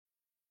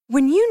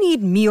When you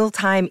need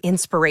mealtime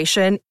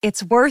inspiration,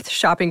 it's worth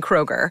shopping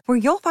Kroger, where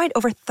you'll find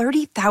over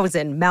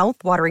 30,000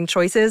 mouth-watering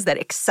choices that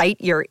excite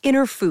your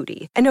inner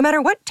foodie. And no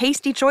matter what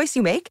tasty choice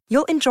you make,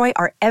 you'll enjoy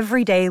our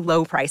everyday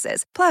low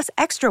prices, plus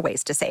extra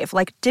ways to save,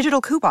 like digital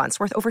coupons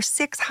worth over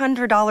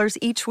 $600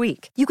 each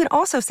week. You can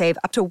also save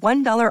up to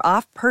 $1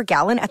 off per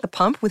gallon at the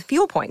pump with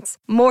fuel points.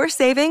 More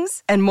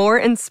savings and more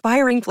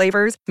inspiring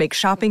flavors make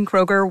shopping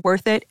Kroger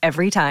worth it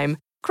every time.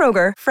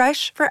 Kroger,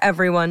 fresh for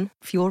everyone.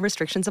 Fuel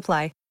restrictions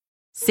apply.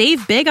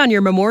 Save big on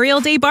your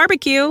Memorial Day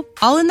barbecue,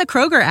 all in the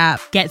Kroger app.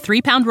 Get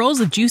 3-pound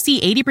rolls of juicy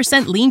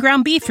 80% lean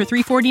ground beef for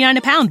 $3.49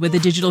 a pound with a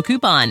digital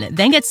coupon.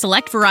 Then get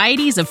select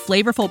varieties of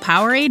flavorful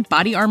Powerade,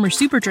 Body Armor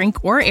Super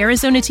Drink, or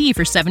Arizona tea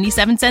for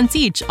 77 cents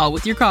each, all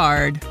with your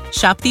card.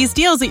 Shop these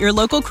deals at your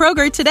local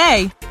Kroger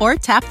today, or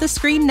tap the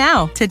screen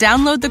now to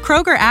download the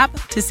Kroger app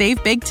to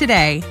save big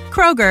today.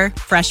 Kroger,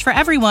 fresh for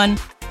everyone.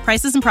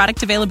 Prices and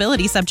product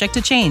availability subject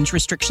to change.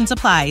 Restrictions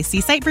apply. See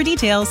site for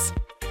details.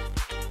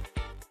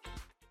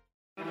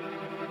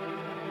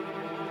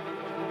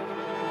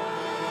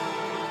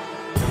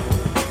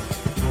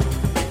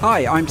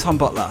 Hi, I'm Tom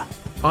Butler.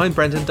 I'm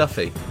Brendan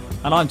Duffy.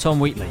 And I'm Tom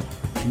Wheatley.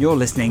 And you're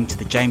listening to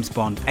the James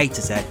Bond A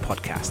to Z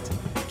podcast.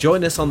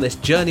 Join us on this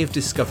journey of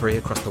discovery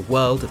across the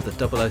world of the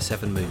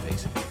 007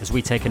 movies, as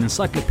we take an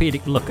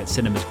encyclopedic look at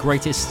cinema's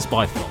greatest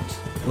spy films.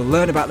 We'll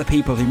learn about the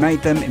people who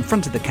made them in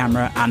front of the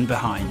camera and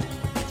behind.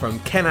 From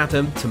Ken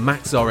Adam to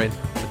Max Zorin,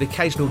 with the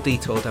occasional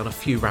detour down a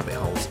few rabbit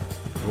holes.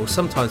 And we'll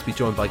sometimes be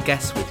joined by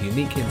guests with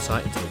unique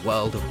insight into the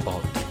world of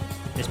Bond.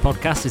 This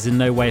podcast is in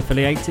no way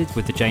affiliated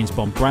with the James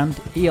Bond brand,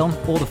 Eon,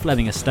 or the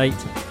Fleming estate.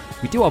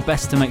 We do our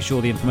best to make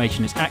sure the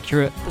information is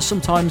accurate, but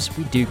sometimes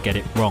we do get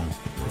it wrong.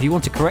 If you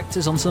want to correct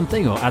us on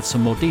something or add some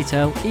more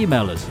detail,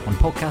 email us on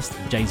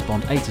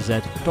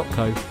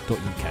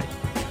podcast@jamesbondatoz.co.uk.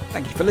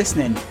 Thank you for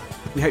listening.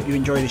 We hope you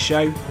enjoy the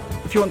show.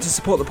 If you want to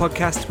support the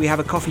podcast, we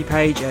have a coffee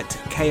page at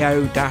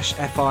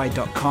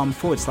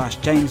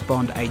ko-fi.com/James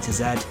Bond A to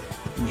Z, and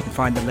you can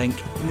find the link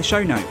in the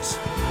show notes.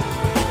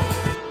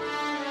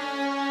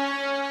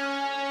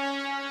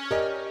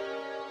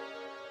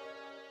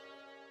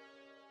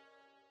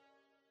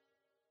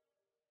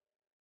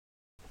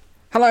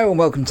 Hello and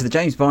welcome to the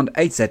James Bond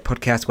A to Z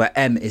podcast, where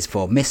M is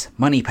for Miss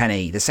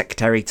Moneypenny, the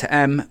secretary to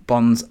M,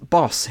 Bond's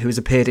boss, who has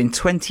appeared in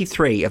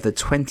 23 of the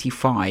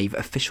 25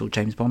 official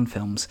James Bond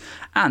films,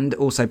 and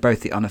also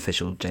both the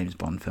unofficial James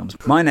Bond films.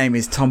 My name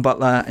is Tom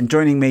Butler, and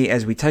joining me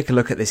as we take a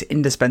look at this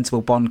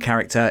indispensable Bond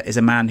character is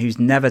a man who's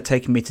never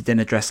taken me to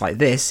dinner dressed like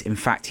this. In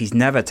fact, he's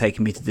never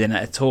taken me to dinner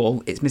at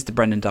all. It's Mr.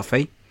 Brendan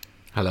Duffy.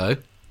 Hello.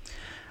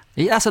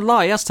 That's a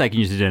lie. He has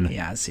taken you to dinner. He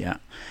has, yeah.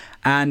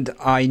 And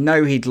I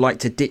know he'd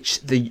like me to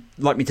ditch the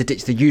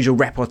usual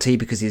repartee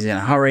because he's in a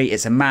hurry.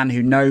 It's a man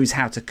who knows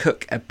how to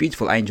cook a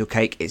beautiful angel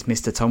cake. It's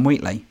Mr. Tom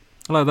Wheatley.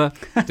 Hello there.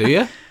 Do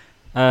you?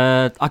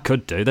 I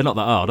could do. They're not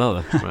that hard,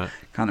 are they? Right.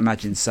 Can't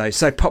imagine so.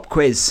 So pop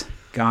quiz,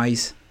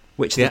 guys.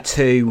 Which of the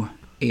two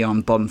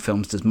Eon Bond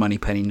films does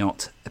Moneypenny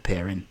not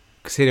appear in?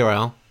 Casino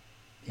Royale.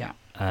 Yeah.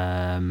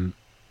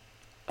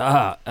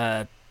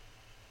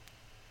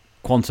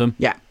 Quantum.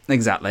 Yeah,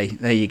 exactly.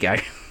 There you go.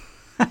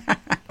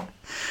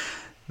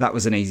 That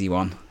was an easy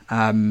one.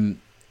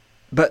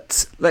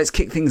 But let's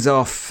kick things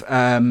off. So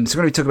we're going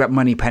to be talking about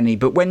Moneypenny.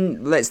 But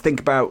let's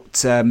think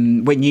about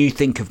when you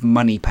think of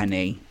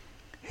Moneypenny,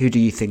 who do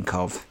you think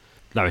of?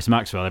 Lois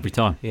Maxwell every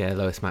time. Yeah,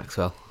 Lois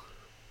Maxwell.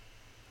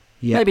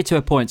 Yeah. Maybe to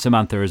a point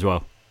Samantha as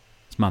well.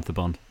 Samantha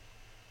Bond.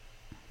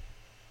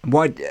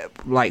 Why?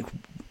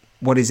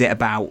 What is it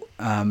about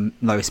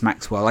Lois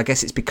Maxwell? I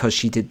guess it's because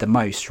she did the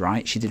most,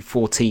 right? She did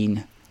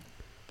 14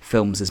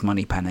 films as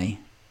Moneypenny.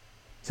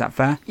 Is that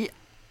fair? Yeah.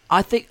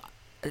 I think,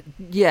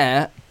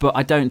 yeah, but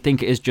I don't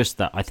think it is just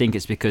that. I think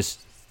it's because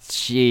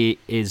she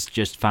is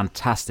just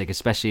fantastic,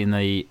 especially in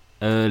the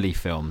early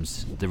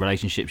films. The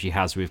relationship she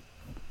has with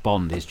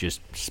Bond is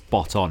just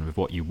spot on with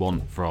what you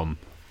want from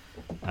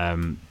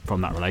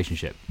that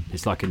relationship.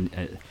 It's like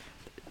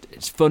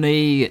it's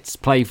funny, it's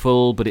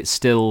playful, but it's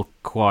still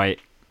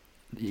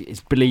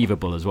it's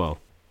believable as well.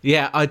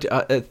 Yeah,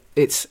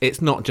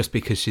 it's not just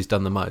because she's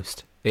done the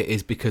most. It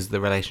is because of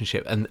the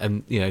relationship,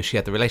 and you know, she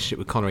had the relationship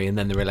with Connery and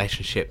then the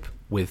relationship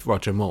with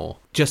Roger Moore.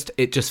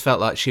 It just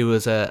felt like she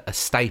was a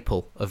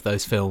staple of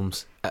those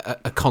films,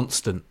 a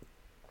constant,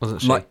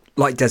 wasn't she?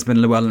 Like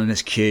Desmond Llewellyn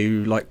as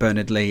Q, like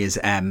Bernard Lee as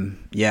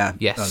M. Yeah,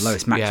 yes.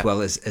 Lois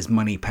Maxwell as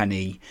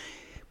Moneypenny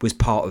was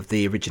part of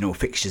the original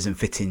fixtures and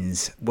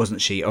fittings,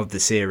 wasn't she, of the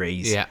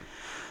series? Yeah.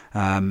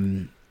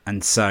 And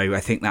so I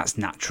think that's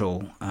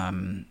natural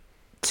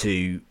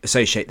to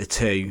associate the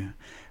two.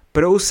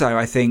 But also,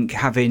 I think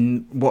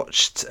having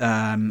watched,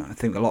 I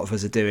think a lot of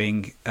us are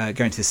doing,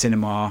 going to the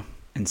cinema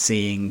and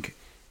seeing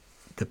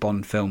the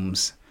Bond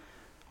films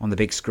on the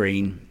big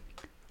screen.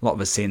 A lot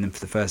of us seeing them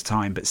for the first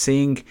time, but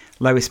seeing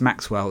Lois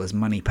Maxwell as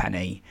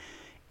Moneypenny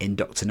in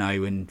Dr.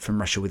 No and From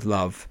Russia with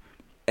Love,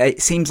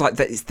 it seems like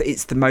that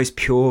it's the most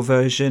pure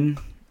version,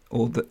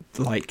 or the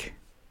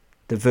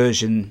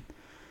version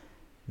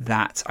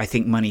that I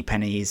think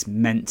Moneypenny is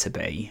meant to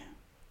be.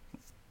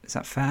 Is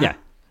that fair? Yeah.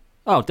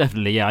 Oh,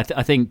 definitely, yeah.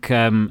 I think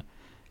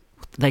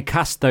they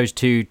cast those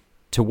two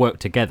to work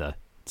together.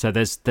 So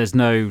there's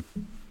no...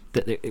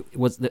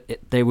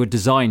 They were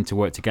designed to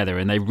work together,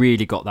 and they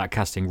really got that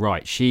casting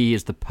right. She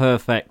is the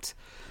perfect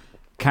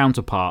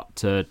counterpart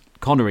to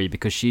Connery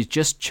because she's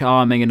just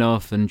charming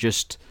enough and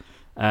just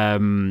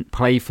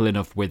playful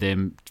enough with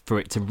him for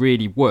it to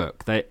really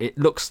work. It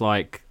looks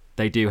like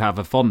they do have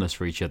a fondness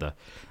for each other,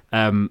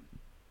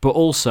 but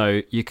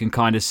also you can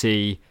kind of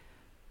see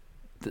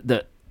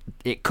that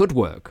it could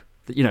work.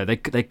 You know, they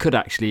could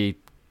actually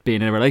be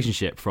in a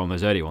relationship from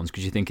those early ones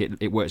because you think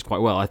it works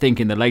quite well. I think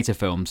in the later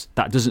films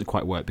that doesn't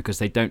quite work because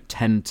they don't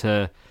tend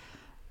to,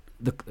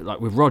 like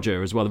with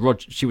Roger as well.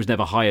 She was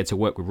never hired to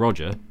work with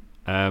Roger,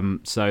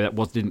 so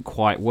that didn't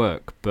quite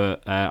work.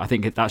 But I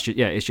think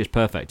it's just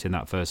perfect in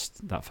that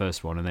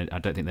first one, and I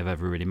don't think they've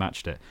ever really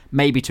matched it.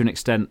 Maybe to an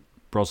extent,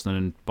 Brosnan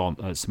and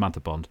Bond,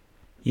 Samantha Bond.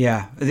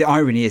 Yeah, the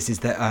irony is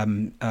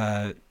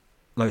that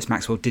Lois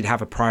Maxwell did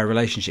have a prior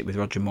relationship with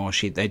Roger Moore.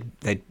 They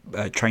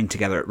trained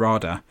together at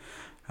RADA.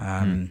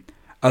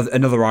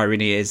 Another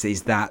irony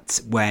is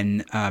that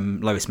when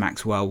Lois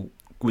Maxwell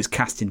was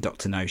cast in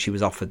Doctor No, she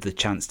was offered the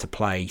chance to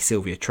play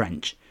Sylvia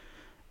Trench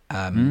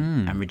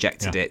and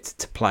rejected it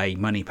to play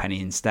Moneypenny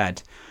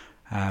instead.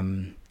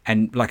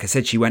 And like I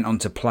said, she went on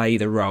to play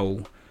the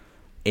role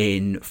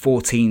in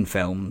 14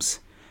 films.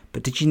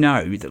 But did you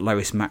know that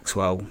Lois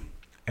Maxwell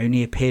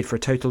only appeared for a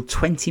total of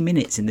 20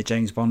 minutes in the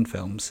James Bond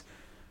films?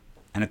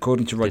 And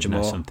according to Roger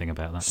Moore, something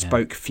about that,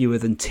 spoke fewer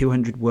than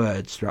 200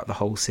 words throughout the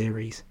whole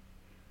series.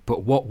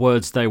 But what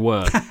words they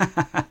were.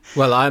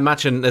 Well, I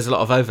imagine there's a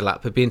lot of overlap.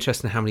 It'd be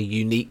interesting how many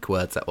unique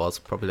words that was.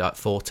 Probably like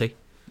 40.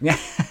 Yeah.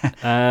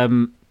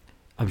 I'm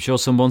sure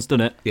someone's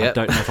done it. Yep. I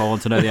don't know if I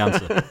want to know the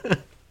answer.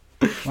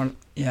 Well,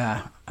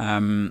 yeah.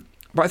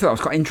 But I thought it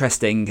was quite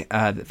interesting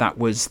that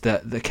was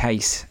the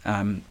case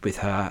with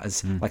her.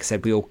 As like I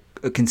said, we all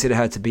consider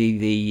her to be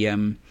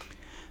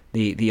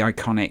the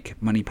iconic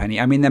Moneypenny.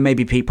 I mean, there may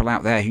be people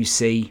out there who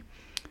see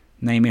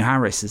Naomi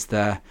Harris as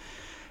the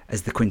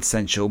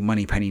quintessential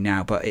Moneypenny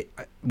now, but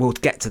we'll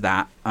get to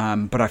that.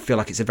 But I feel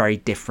like it's a very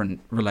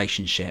different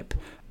relationship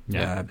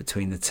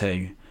between the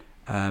two.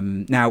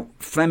 Now,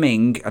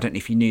 Fleming, I don't know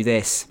if you knew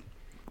this,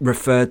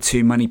 referred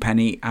to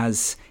Moneypenny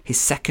as his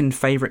second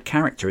favourite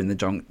character in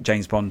the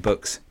James Bond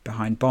books,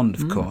 behind Bond,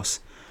 of course,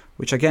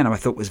 which again I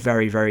thought was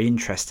very, very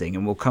interesting.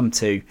 And we'll come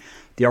to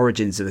the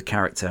origins of the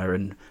character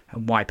and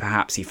why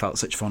perhaps he felt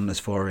such fondness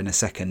for her in a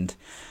second.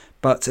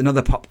 But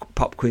another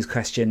pop quiz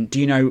question: do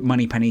you know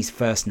Moneypenny's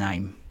first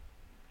name?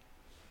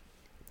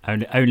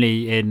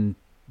 Only in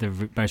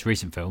the most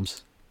recent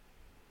films,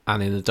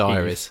 and in the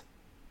diaries.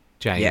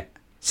 Jane. Yeah.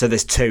 So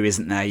there's two,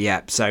 isn't there?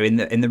 Yeah. So in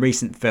the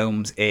recent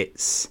films,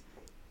 it's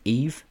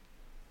Eve.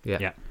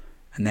 Yeah.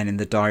 And then in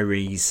the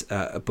diaries,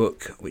 a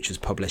book which was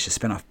published, a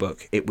spin-off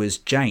book, it was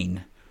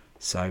Jane.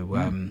 So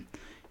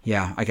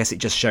I guess it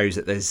just shows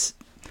that there's,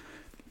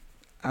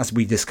 as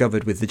we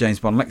discovered with the James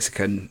Bond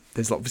lexicon,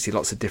 there's obviously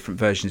lots of different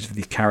versions of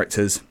these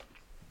characters,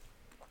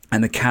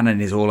 and the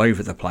canon is all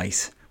over the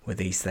place with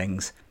these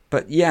things.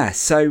 But yeah,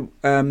 so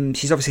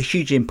she's obviously a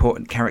hugely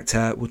important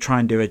character. We'll try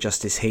and do her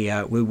justice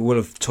here. We will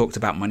have talked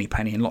about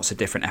Moneypenny in lots of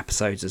different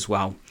episodes as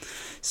well.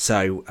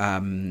 So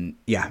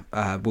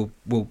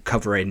we'll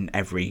cover in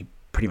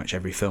pretty much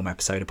every film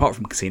episode, apart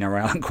from Casino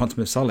Royale and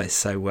Quantum of Solace.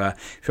 So if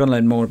you want to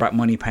learn more about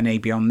Moneypenny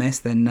beyond this,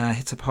 then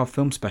hit up our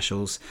film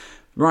specials.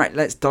 Right,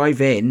 let's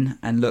dive in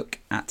and look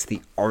at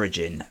the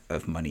origin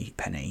of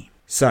Moneypenny.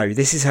 So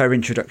this is her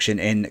introduction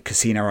in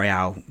Casino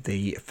Royale,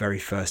 the very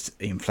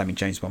first Ian Fleming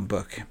James Bond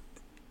book.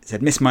 It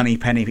said, Miss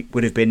Moneypenny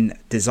would have been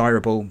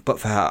desirable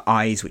but for her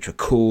eyes, which were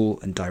cool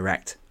and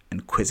direct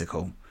and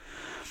quizzical.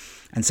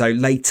 And so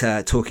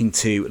later, talking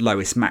to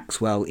Lois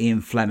Maxwell, Ian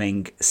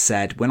Fleming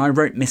said, when I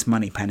wrote Miss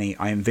Moneypenny,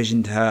 I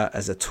envisioned her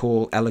as a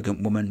tall,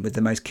 elegant woman with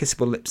the most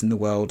kissable lips in the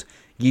world.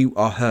 You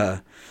are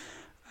her.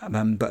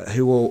 But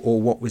who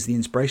or what was the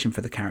inspiration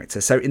for the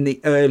character? So in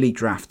the early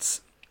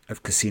drafts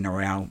of Casino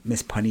Royale,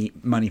 Miss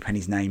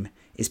Moneypenny's name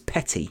is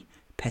Petty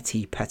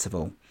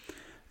Pettival.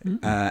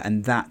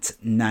 And that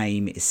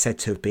name is said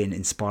to have been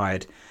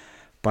inspired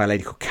by a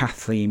lady called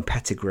Kathleen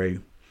Pettigrew,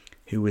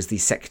 who was the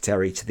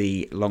secretary to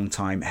the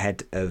longtime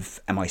head of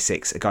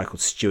MI6, a guy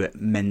called Stuart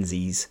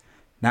Menzies.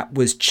 That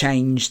was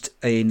changed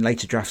in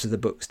later drafts of the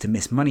books to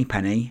Miss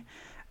Moneypenny,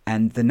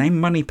 and the name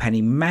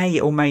Moneypenny may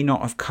or may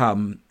not have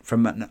come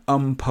from an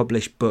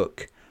unpublished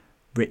book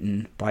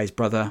written by his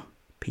brother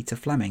Peter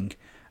Fleming.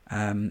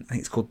 I think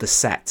it's called The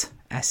Set,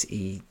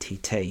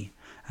 S-E-T-T.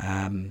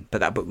 But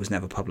that book was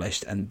never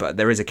published, but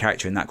there is a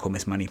character in that called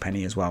Miss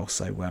Moneypenny as well.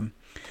 So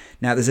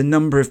now there's a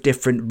number of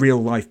different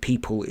real life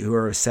people who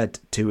are said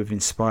to have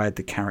inspired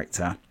the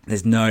character.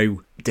 There's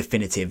no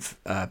definitive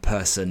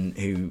person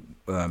who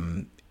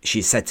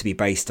she's said to be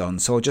based on,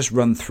 so I'll just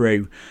run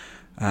through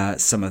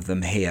some of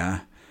them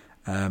here.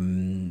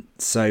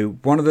 So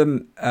one of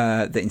them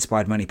that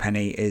inspired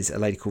Moneypenny is a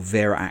lady called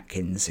Vera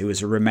Atkins, who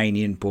was a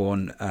Romanian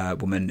born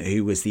woman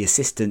who was the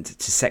assistant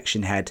to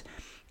section head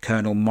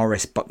Colonel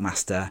Morris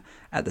Buckmaster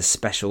at the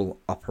Special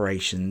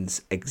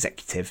Operations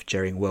Executive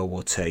during World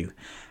War II.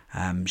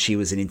 She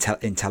was an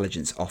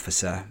intelligence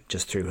officer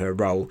just through her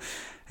role.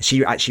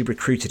 She actually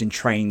recruited and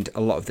trained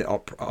a lot of the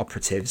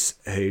operatives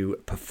who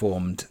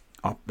performed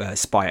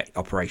spy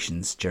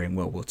operations during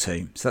World War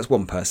II. So that's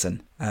one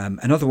person.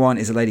 Another one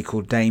is a lady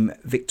called Dame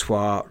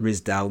Victoire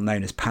Risdale,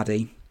 known as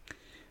Paddy.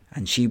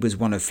 And she was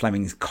one of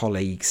Fleming's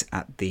colleagues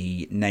at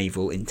the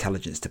Naval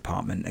Intelligence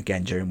Department,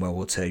 again during World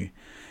War II.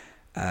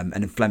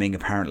 And Fleming,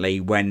 apparently,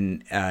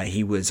 when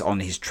he was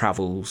on his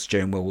travels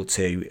during World War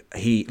II,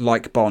 he,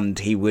 like Bond,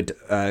 he would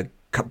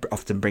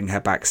often bring her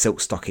back silk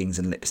stockings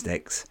and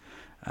lipsticks.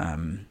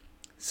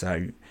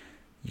 So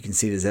you can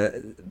see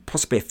there's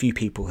possibly a few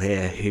people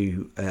here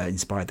who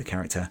inspired the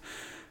character.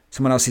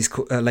 Someone else is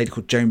a lady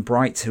called Joan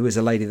Bright, who is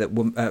a lady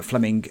that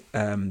Fleming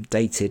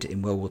dated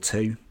in World War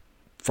II.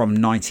 From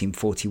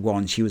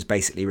 1941, she was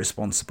basically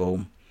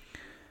responsible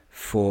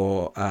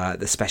for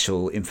the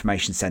Special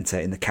Information Centre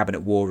in the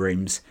Cabinet War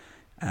Rooms,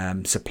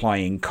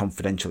 supplying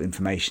confidential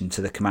information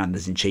to the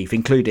commanders-in-chief,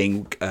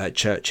 including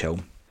Churchill.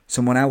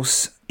 Someone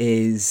else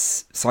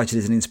is cited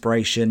as an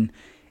inspiration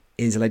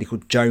is a lady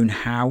called Joan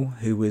Howe,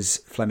 who was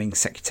Fleming's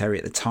secretary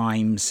at the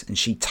Times, and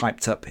she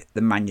typed up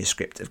the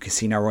manuscript of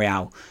Casino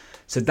Royale.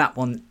 So that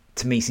one,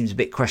 to me, seems a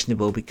bit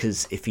questionable,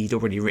 because if he'd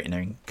already written her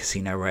in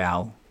Casino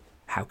Royale,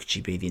 how could she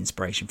be the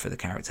inspiration for the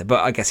character?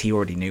 But I guess he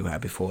already knew her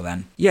before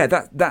then. Yeah,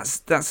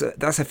 that's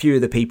a few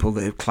of the people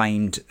that have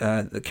claimed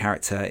the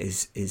character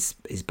is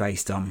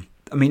based on.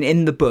 I mean,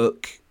 in the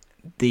book,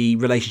 the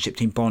relationship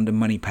between Bond and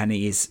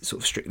Moneypenny is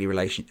sort of strictly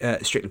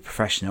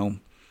professional.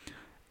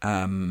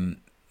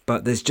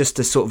 But there's just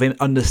a sort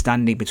of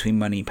understanding between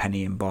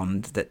Moneypenny and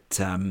Bond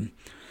that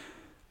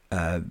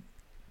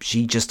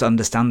she just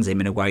understands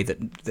him in a way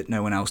that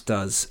no one else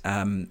does.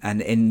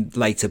 And in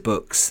later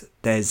books,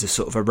 there's a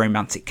sort of a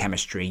romantic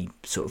chemistry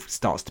sort of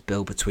starts to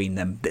build between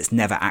them that's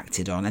never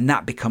acted on. And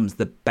that becomes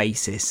the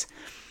basis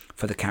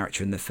for the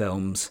character in the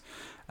films.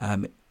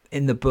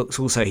 In the books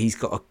also, he's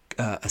got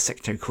a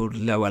secretary called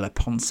Loella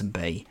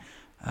Ponsonby,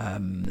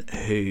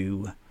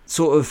 who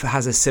sort of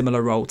has a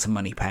similar role to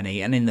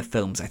Moneypenny. And in the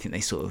films, I think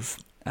they sort of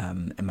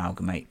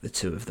amalgamate the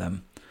two of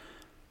them.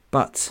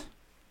 But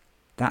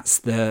that's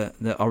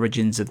the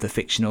origins of the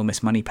fictional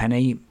Miss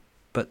Moneypenny.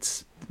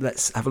 But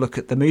let's have a look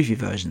at the movie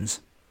versions.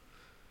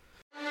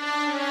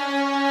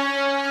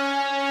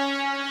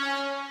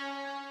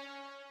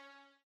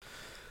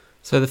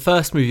 So the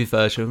first movie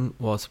version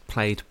was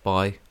played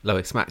by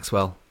Lois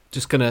Maxwell.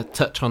 Just going to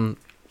touch on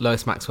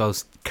Lois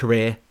Maxwell's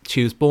career.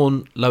 She was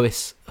born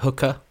Lois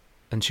Hooker,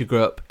 and she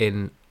grew up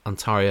in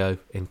Ontario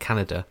in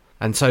Canada.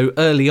 And so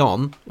early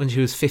on, when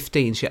she was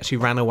 15, she actually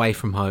ran away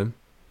from home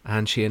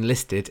and she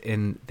enlisted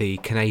in the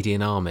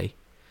Canadian Army.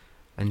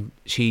 And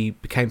she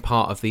became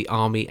part of the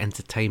Army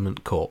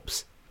Entertainment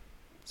Corps.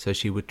 So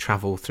she would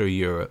travel through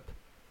Europe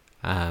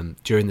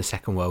during the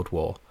Second World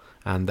War.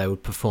 And they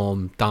would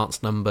perform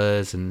dance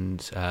numbers and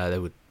they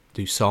would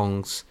do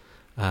songs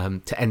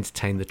to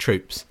entertain the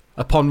troops.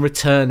 Upon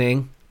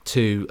returning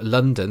to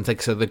London,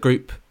 so the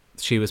group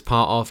she was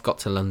part of got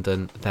to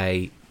London,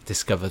 they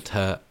discovered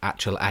her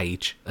actual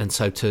age. And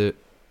so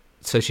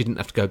she didn't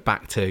have to go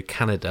back to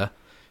Canada,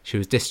 she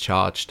was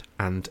discharged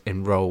and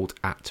enrolled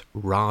at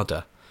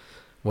RADA,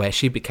 where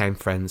she became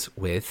friends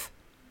with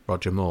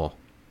Roger Moore.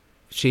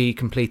 She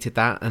completed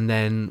that, and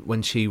then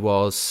when she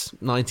was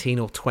 19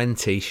 or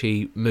 20,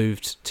 she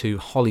moved to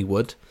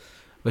Hollywood,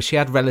 where she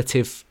had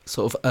relative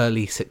sort of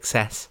early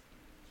success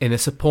in a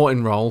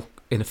supporting role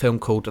in a film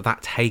called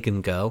That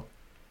Hagen Girl,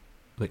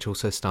 which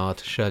also starred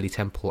Shirley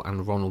Temple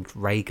and Ronald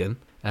Reagan.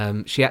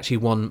 She actually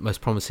won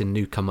Most Promising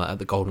Newcomer at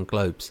the Golden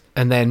Globes.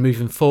 And then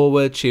moving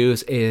forward, she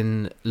was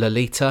in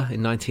Lolita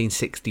in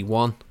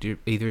 1961. Do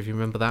either of you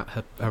remember that,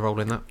 her role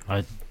in that?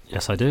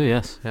 Yes, I do,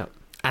 yes. Yeah.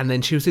 And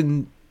then she was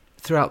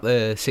throughout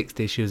the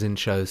 60s, she was in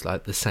shows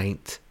like The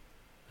Saint,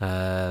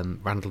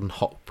 Randall and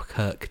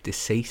Hopkirk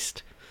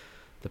Deceased,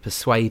 The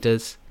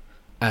Persuaders.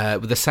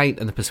 With The Saint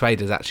and The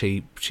Persuaders,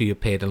 actually, she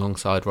appeared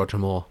alongside Roger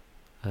Moore.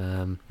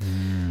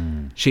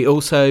 She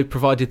also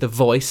provided the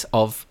voice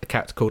of a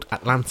character called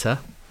Atlanta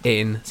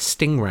in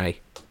Stingray.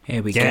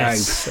 Here we go.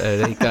 So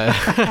there you go.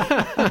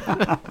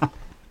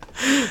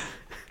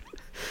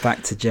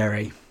 Back to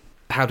Jerry.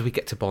 How do we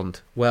get to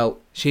Bond? Well,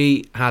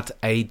 she had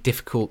a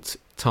difficult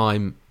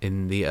time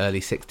in the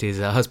early 60s.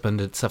 Her husband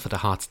had suffered a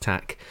heart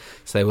attack,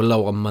 so they were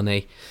low on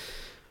money.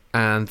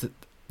 And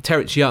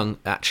Terence Young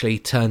actually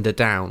turned her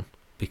down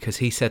because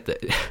he said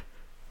that,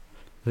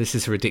 this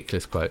is a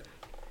ridiculous quote,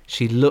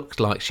 she looked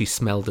like she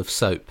smelled of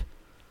soap.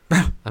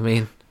 I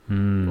mean,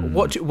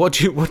 what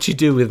do you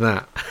do with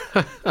that?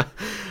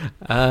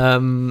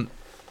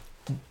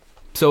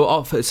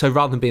 So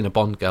rather than being a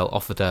Bond girl,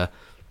 offered her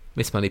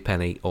Miss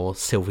Moneypenny or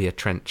Sylvia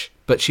Trench,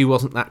 but she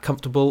wasn't that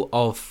comfortable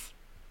of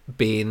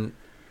being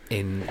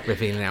in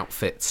revealing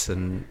outfits,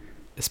 and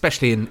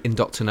especially in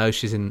Dr. No,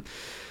 she's in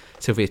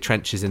Sylvia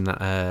Trench is in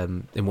that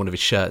in one of his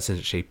shirts,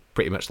 isn't she?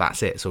 Pretty much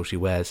that's it. It's all she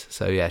wears.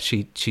 So yeah,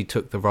 she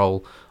took the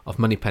role of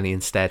Moneypenny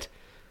instead,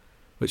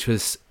 which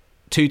was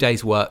 2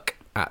 days' work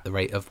at the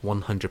rate of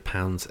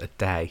 £100 a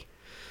day.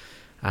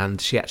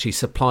 And she actually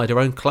supplied her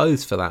own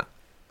clothes for that.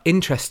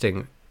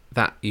 Interesting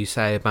that you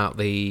say about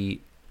the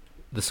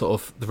sort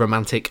of the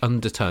romantic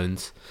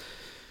undertones.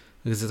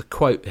 There's a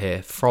quote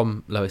here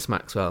from Lois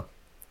Maxwell,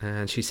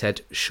 and she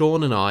said,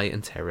 "Sean and I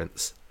and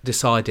Terence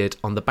decided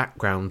on the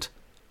background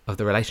of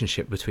the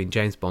relationship between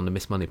James Bond and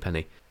Miss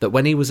Moneypenny that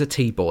when he was a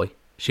tea-boy,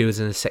 she was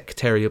in a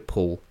secretarial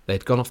pool.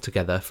 They'd gone off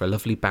together for a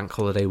lovely bank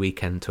holiday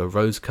weekend to a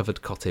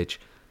rose-covered cottage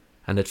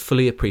and had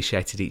fully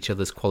appreciated each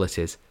other's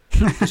qualities.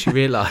 But she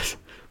realised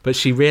that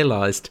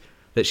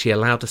if she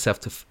allowed herself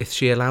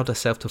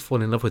to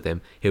fall in love with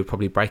him, he would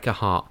probably break her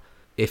heart.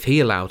 If he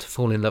allowed to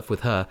fall in love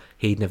with her,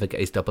 he'd never get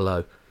his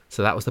 00.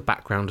 So that was the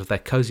background of their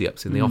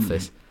cozy-ups in the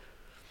office.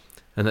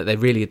 And that they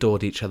really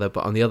adored each other,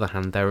 but on the other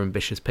hand, they were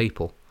ambitious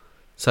people.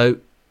 So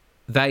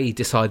they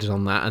decided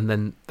on that, and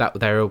then that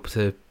they were able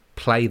to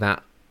play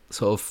that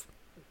sort of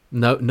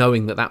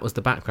knowing that was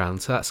the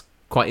background. So that's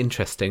quite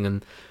interesting,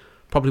 and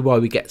probably why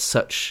we get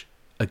such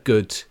a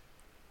good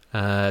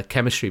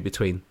chemistry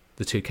between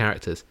the two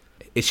characters.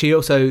 She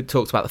also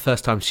talked about the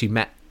first time she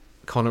met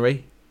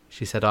Connery.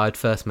 She said, "I'd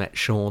first met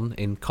Sean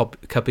in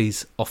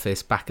Cubby's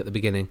office back at the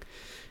beginning.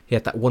 He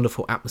had that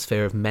wonderful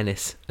atmosphere of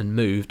menace and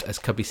moved, as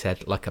Cubby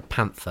said, like a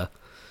panther.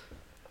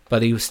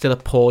 But he was still a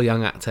poor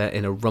young actor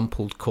in a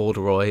rumpled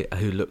corduroy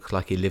who looked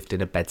like he lived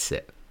in a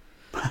bedsit.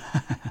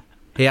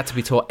 He had to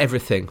be taught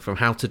everything from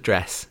how to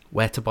dress,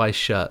 where to buy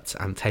shirts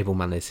and table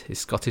manners. His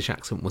Scottish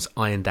accent was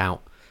ironed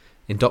out.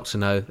 In Dr.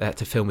 No, they had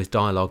to film his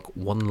dialogue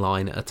one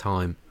line at a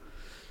time."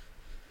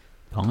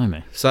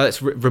 Blimey. So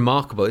it's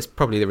remarkable. It's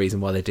probably the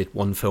reason why they did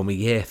one film a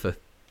year for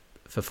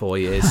 4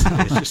 years.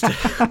 It was just...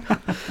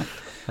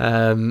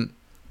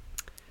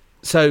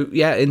 So,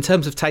 yeah, in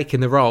terms of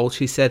taking the role,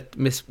 she said,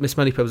 Miss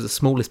Moneypenny was the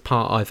smallest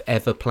part I've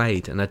ever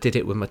played, and I did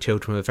it when my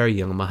children were very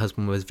young and my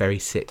husband was very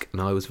sick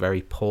and I was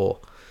very poor.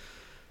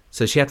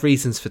 So she had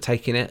reasons for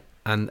taking it,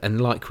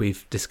 and like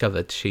we've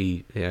discovered,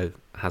 she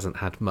hasn't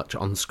had much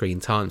on-screen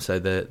time, so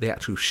the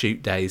actual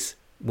shoot days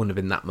wouldn't have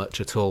been that much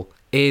at all.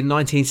 In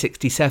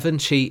 1967,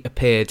 she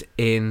appeared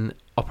in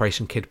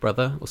Operation Kid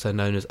Brother, also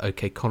known as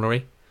OK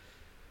Connery,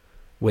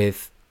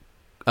 with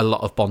a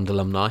lot of Bond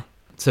alumni.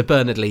 So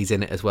Bernard Lee's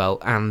in it as well,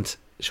 and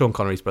Sean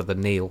Connery's brother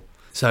Neil.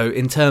 So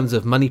in terms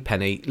of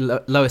Moneypenny,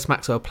 Lois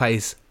Maxwell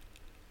plays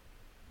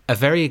a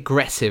very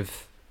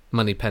aggressive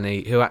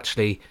Moneypenny who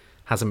actually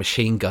has a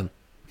machine gun.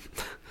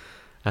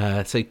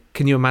 So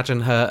can you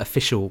imagine her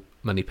official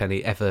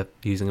Moneypenny ever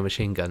using a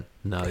machine gun?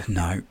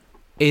 No.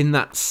 In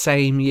that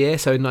same year,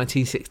 so in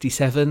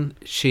 1967,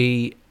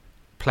 she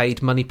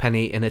played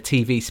Moneypenny in a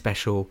TV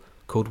special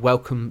called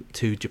Welcome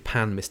to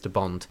Japan, Mr.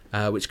 Bond,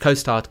 which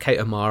co-starred Kate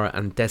O'Mara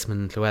and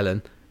Desmond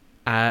Llewellyn.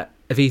 Have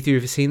either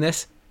of you seen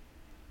this?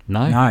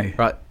 No.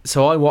 Right,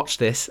 so I watched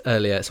this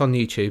earlier. It's on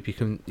YouTube. You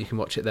can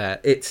watch it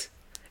there. It's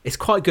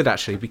quite good,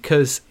 actually,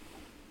 because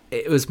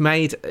it was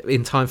made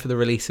in time for the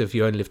release of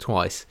You Only Live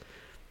Twice.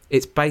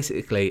 It's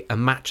basically a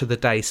match of the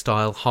day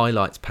style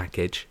highlights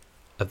package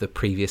of the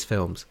previous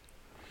films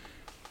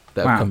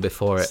that have come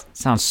before it.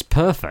 Sounds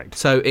perfect.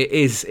 So it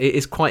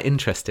is quite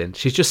interesting.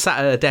 She's just sat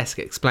at her desk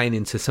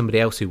explaining to somebody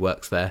else who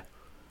works there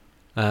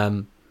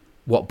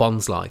what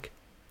Bond's like,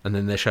 and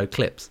then they show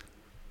clips.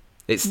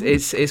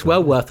 It's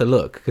well worth a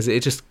look because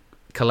it just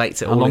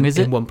collates it all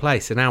in one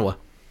place, an hour.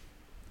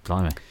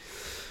 Blimey.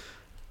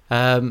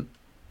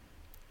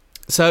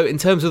 So in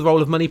terms of the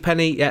role of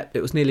Moneypenny, yeah,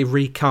 it was nearly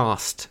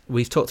recast.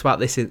 We've talked about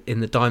this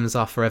in the Diamonds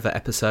Are Forever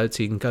episode,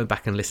 so you can go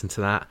back and listen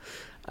to that.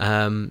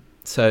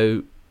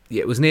 So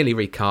yeah, it was nearly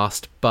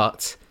recast,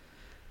 but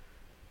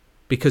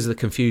because of the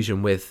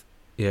confusion with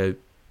the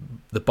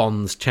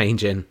Bonds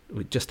changing,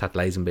 we just had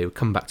Lazenby, we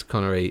come back to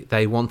Connery,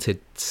 they wanted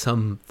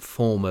some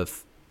form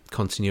of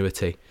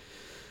continuity.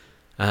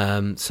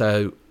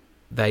 So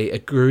they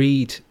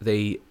agreed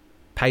the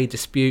pay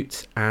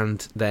dispute,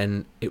 and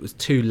then it was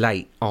too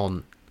late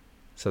on,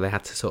 so they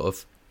had to sort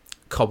of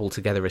cobble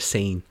together a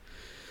scene.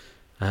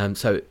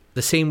 So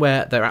the scene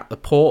where they're at the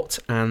port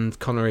and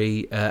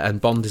Connery and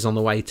Bond is on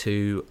the way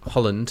to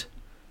Holland,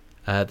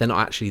 they're not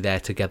actually there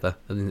together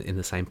in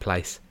the same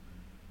place,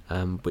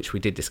 which we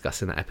did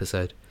discuss in that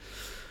episode.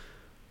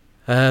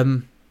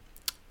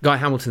 Guy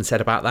Hamilton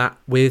said about that,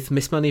 with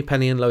Miss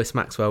Moneypenny and Lois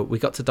Maxwell, we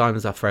got to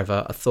Diamonds Are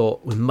Forever, I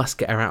thought we must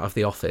get her out of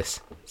the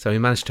office. So we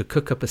managed to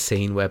cook up a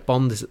scene where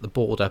Bond is at the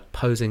border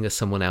posing as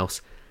someone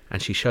else,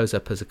 and she shows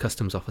up as a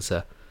customs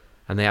officer,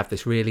 and they have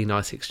this really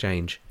nice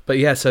exchange. But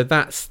yeah, so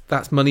that's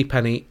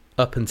Moneypenny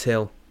up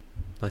until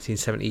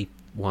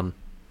 1971.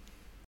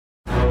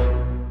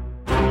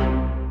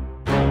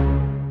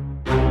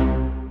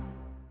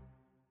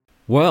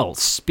 Well,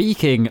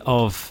 speaking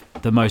of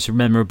the most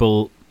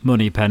memorable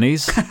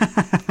Moneypennies,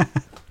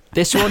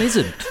 this one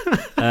isn't.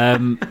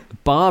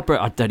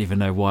 Barbara, I don't even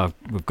know why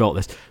we've got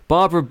this.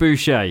 Barbara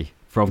Boucher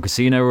from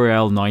Casino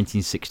Royale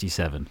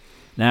 1967.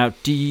 Now,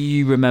 do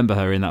you remember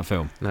her in that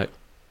film? No.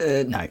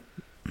 No.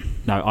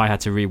 No, I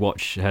had to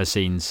rewatch her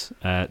scenes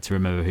to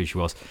remember who she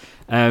was.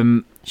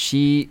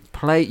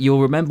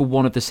 You'll remember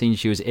one of the scenes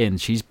she was in.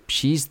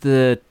 She's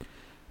the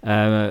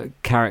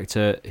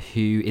character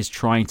who is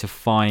trying to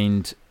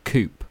find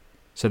Coop.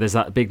 So there's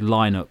that big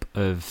lineup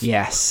of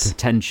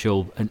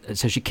potential, and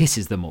so she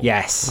kisses them all.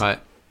 Yes. Right.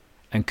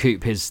 And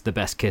Coop is the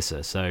best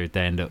kisser, so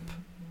they end up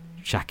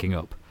shacking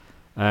up.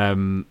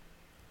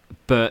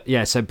 But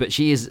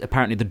she is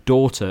apparently the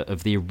daughter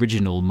of the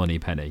original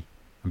Moneypenny.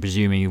 I'm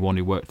presuming the one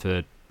who worked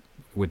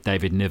with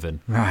David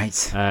Niven. Right.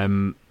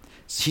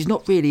 She's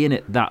not really in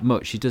it that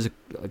much. She does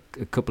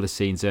a couple of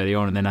scenes early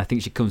on, and then I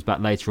think she comes back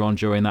later on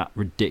during that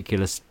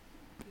ridiculous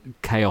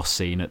chaos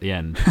scene at the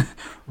end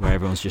where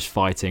everyone's just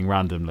fighting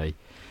randomly.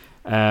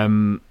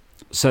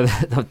 So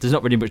there's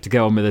not really much to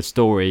go on with the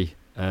story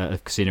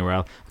of Casino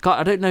Royale.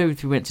 I don't know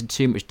if we went into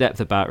too much depth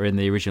about her in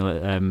the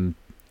original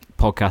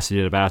podcast we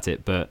did about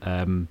it, but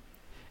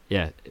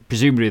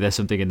presumably there's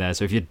something in there.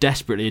 So if you're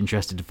desperately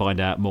interested to find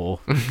out more,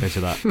 go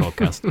to that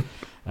podcast.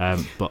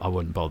 But I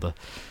wouldn't bother.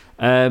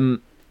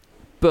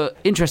 But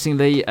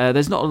interestingly,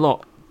 there's not a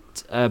lot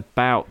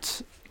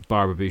about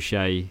Barbara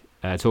Boucher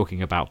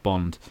talking about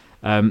Bond.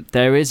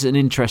 There is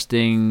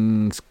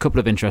a couple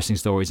of interesting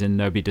stories in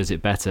Nobody Does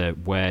It Better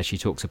where she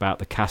talks about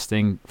the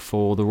casting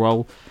for the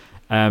role.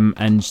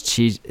 And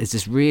it's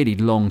this really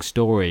long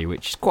story,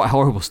 which is quite a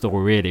horrible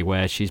story, really,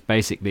 where she's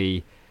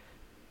basically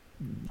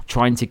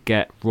trying to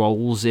get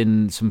roles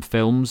in some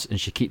films, and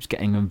she keeps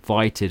getting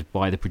invited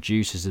by the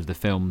producers of the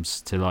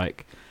films to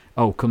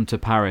come to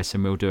Paris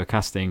and we'll do a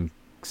casting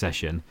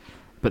session.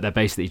 But they're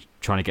basically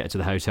trying to get her to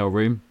the hotel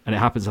room, and it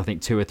happens, I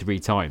think, 2 or 3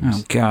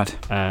 times. Oh, God.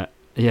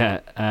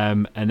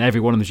 And every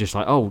one of them is just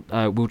like,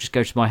 we'll just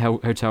go to my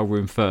hotel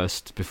room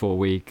first before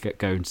we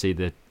go and see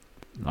the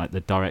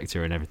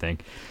director and everything.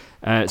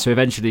 So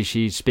eventually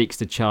she speaks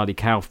to Charlie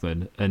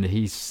Kaufman, and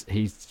he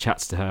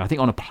chats to her. I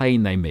think on a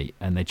plane they meet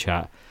and they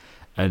chat,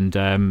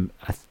 and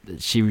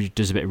she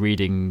does a bit of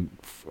reading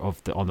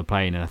on the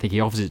plane, and I think he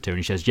offers it to her,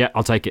 and she says, "Yeah,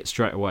 I'll take it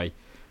straight away."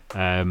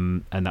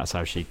 And that's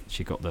how she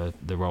got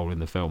the role in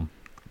the film.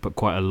 But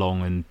quite a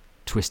long and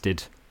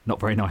twisted, not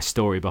very nice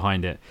story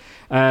behind it.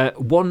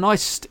 One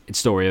nice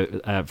story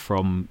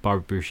from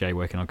Barbara Boucher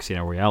working on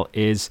Casino Royale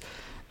is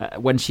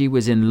when she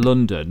was in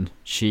London.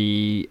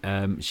 She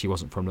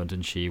wasn't from London.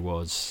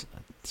 I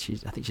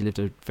think she lived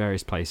at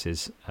various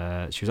places.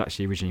 She was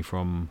actually originally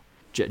from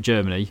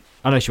Germany.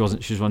 Oh no, she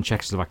wasn't. She was from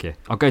Czechoslovakia.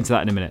 I'll go into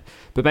that in a minute.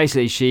 But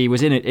basically, she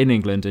was in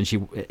England, and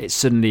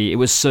it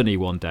was sunny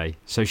one day,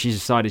 so she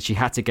decided she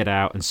had to get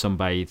out and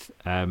sunbathe.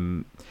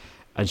 And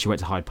she went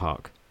to Hyde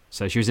Park.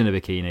 So she was in a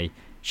bikini.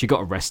 She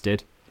got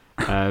arrested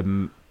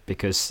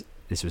because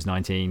this was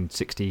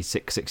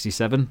 1966,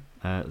 67.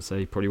 So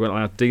you probably weren't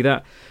allowed to do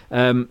that.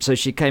 So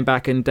she came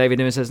back, and David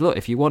Niven says, "Look,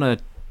 if you want to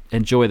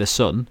enjoy the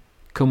sun,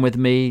 come with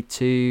me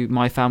to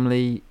my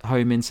family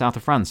home in south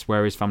of France,"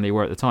 where his family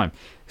were at the time.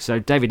 So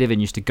David Niven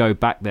used to go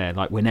back there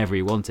whenever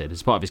he wanted.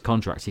 As part of his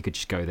contract, he could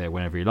just go there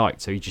whenever he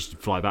liked. So he just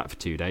fly back for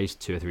 2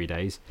 or 3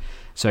 days.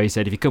 So he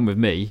said, "If you come with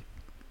me,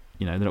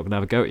 they're not going to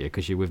have a go at you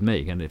because you're with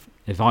me. And if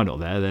I'm not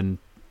there, then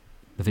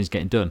nothing's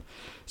getting done."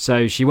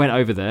 So she went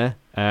over there.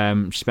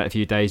 She spent a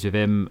few days with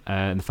him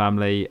and the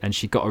family, and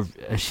she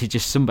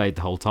just sunbathed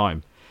the whole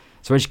time.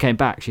 So when she came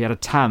back, she had a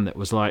tan that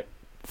was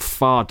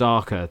far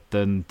darker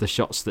than the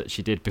shots that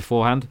she did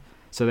beforehand.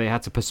 So they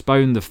had to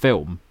postpone the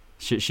film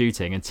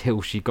shooting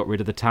until she got rid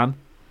of the tan.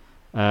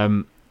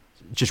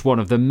 Just one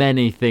of the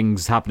many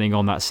things happening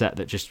on that set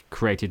that just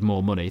created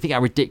more money. Think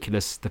how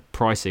ridiculous the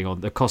pricing or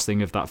the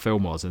costing of that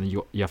film was, and then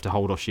you have to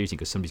hold off shooting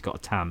because somebody's got a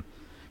tan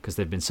because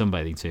they've been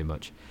sunbathing too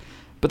much.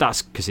 But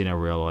that's Casino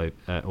Royale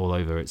all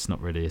over. It's not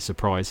really a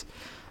surprise.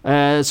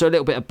 So a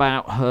little bit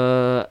about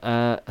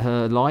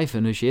her life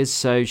and who she is.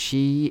 So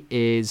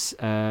she's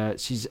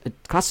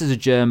classed as a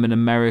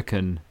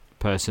German-American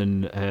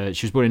person.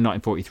 She was born in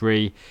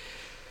 1943.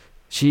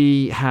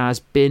 She has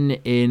been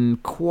in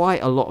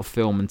quite a lot of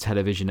film and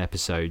television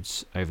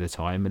episodes over the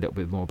time. A little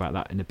bit more about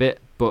that in a bit.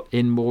 But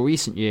in more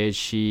recent years,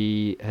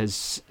 she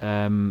has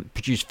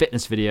produced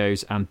fitness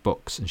videos and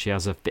books, and she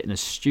has a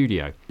fitness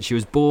studio. She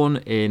was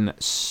born in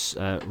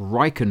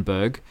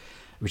Reichenberg,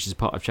 which is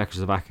part of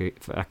Czechoslovakia,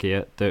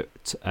 that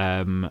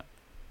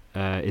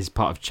is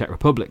part of Czech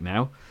Republic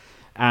now.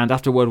 And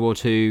after World War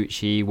II,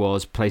 she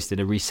was placed in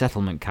a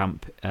resettlement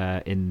camp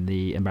in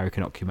the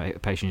American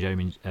occupation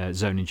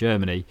zone in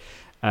Germany,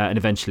 and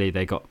eventually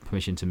they got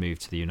permission to move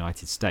to the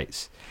United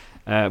States.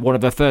 One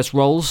of her first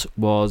roles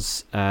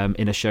was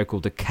in a show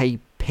called the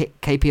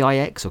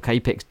KPIX or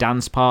KPIX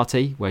Dance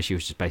Party, where she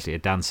was just basically a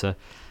dancer.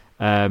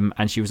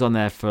 And she was on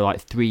there for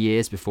 3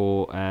 years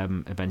before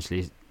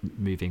eventually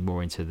moving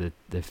more into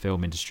the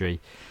film industry.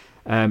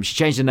 She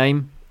changed her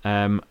name.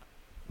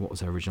 What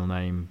was her original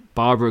name?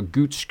 Barbara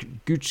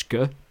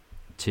Gutschke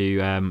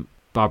to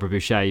Barbara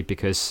Boucher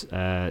because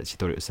she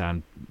thought it would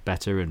sound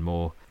better and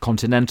more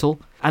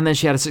continental. And then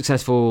she had a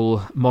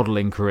successful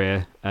modelling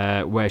career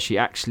where she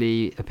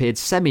actually appeared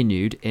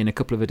semi-nude in a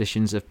couple of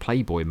editions of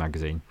Playboy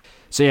magazine.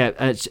 So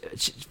yeah,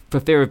 for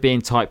fear of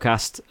being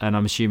typecast, and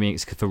I'm assuming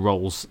it's for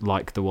roles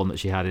like the one that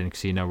she had in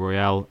Casino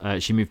Royale,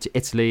 she moved to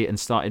Italy and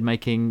started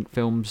making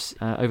films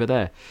over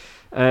there.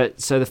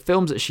 So the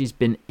films that she's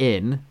been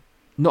in,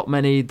 not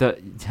many that.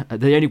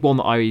 The only one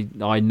that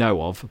I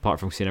know of, apart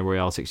from Casino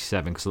Royale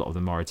 '67, because a lot of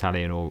them are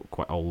Italian or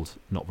quite old,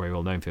 not very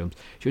well known films.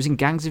 She was in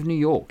Gangs of New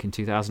York in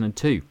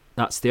 2002.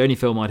 That's the only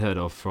film I'd heard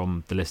of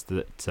from the list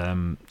that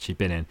she'd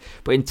been in.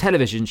 But in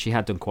television, she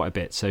had done quite a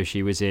bit. So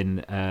she was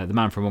in The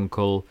Man from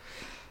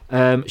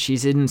U.N.C.L.E.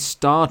 She's in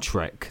Star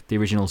Trek, the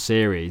original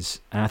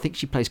series, and I think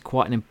she plays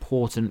quite an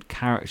important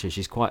character.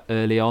 She's quite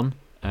early on,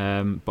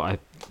 but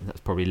that's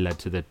probably led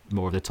to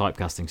more of the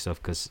typecasting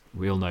stuff, because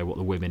we all know what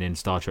the women in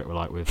Star Trek were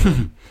like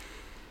with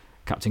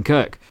Captain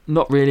Kirk.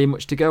 Not really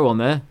much to go on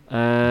there,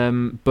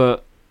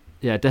 but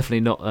yeah, definitely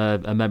not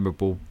a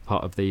memorable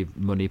part of the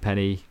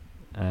Moneypenny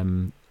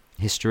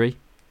history.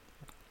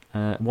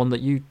 One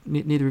that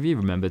neither of you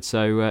remembered.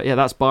 So yeah,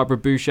 that's Barbara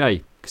Boucher,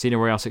 Casino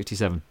Royale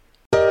 '67.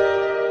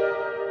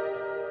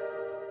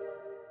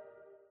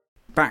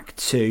 Back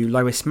to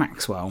Lois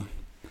Maxwell.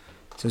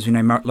 So as we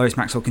know, Lois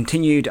Maxwell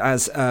continued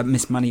as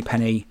Miss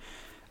Moneypenny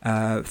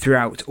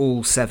throughout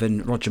all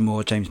 7 Roger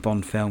Moore James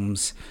Bond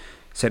films.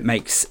 So it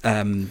makes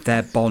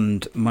their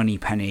Bond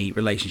Moneypenny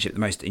relationship the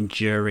most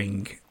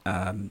enduring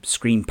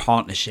screen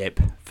partnership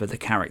for the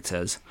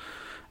characters.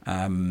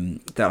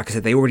 Like I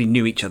said, they already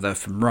knew each other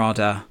from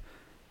RADA.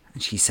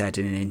 And she said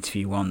in an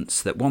interview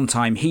once that one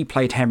time he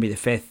played Henry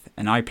V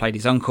and I played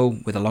his uncle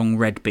with a long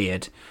red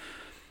beard.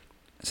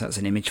 So that's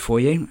an image for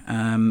you.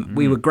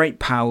 We were great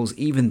pals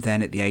even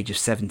then at the age of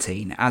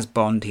 17. As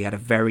Bond, he had a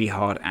very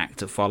hard act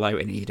to follow,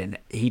 and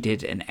he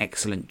did an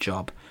excellent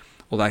job,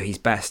 although he's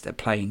best at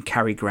playing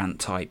Cary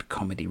Grant-type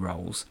comedy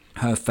roles.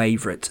 Her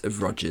favourite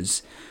of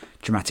Roger's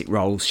dramatic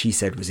roles, she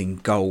said, was in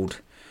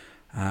Gold.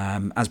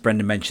 As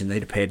Brendan mentioned,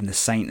 they'd appeared in The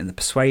Saint and The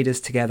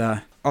Persuaders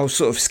together. I'll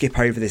sort of skip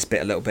over this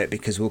bit a little bit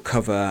because we'll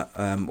cover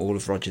all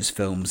of Roger's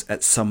films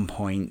at some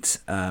point.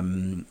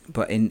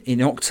 But in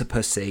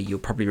Octopussy, you'll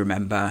probably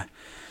remember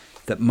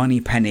that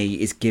Moneypenny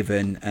is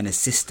given an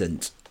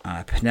assistant,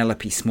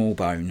 Penelope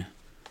Smallbone.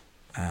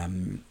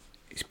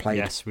 Who's played.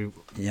 Yes, we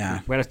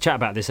had a chat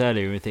about this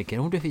earlier. We were thinking,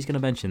 I wonder if he's going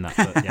to mention that.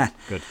 But yeah,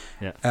 good.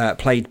 Yeah.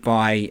 Played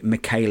by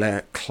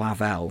Michaela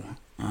Clavel,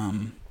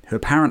 who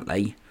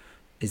apparently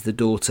is the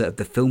daughter of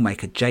the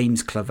filmmaker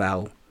James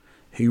Clavel,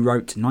 who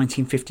wrote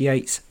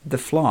 1958's The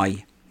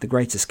Fly, The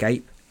Great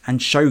Escape,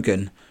 and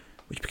Shogun,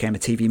 which became a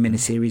TV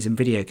miniseries and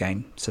video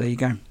game. So there you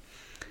go.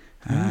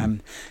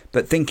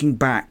 But thinking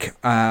back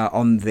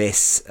on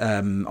this,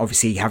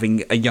 obviously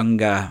having a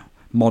younger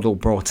model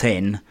brought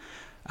in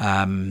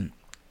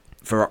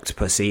for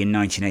Octopussy in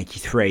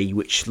 1983,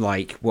 which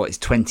is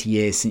 20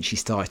 years since she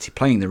started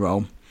playing the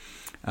role,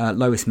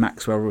 Lois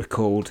Maxwell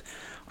recalled,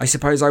 "I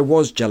suppose I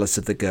was jealous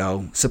of the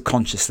girl,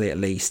 subconsciously at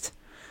least.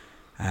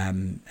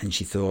 And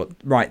she thought,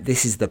 right,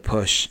 this is the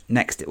push,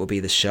 next it will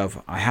be the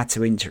shove. I had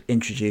to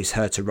introduce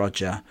her to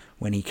Roger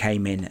when he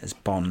came in as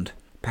Bond.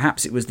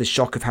 Perhaps it was the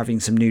shock of having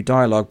some new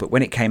dialogue, but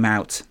when it came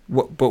out,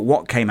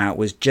 what came out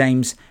was,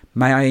 James,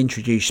 may I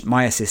introduce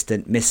my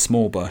assistant, Miss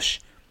Smallbush?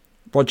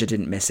 Roger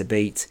didn't miss a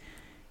beat.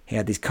 He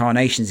had these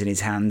carnations in his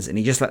hands, and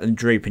he just let them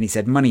droop, and he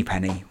said,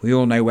 Moneypenny, we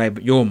all know where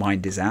your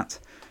mind is at."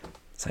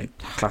 So,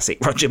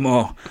 classic Roger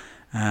Moore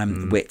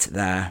wit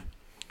there.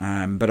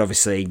 But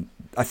obviously,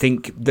 I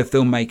think the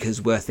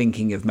filmmakers were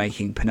thinking of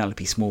making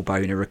Penelope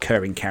Smallbone a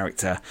recurring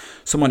character,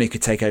 someone who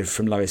could take over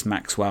from Lois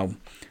Maxwell,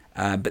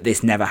 but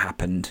this never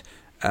happened.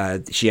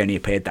 She only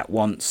appeared that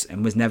once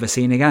and was never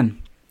seen again.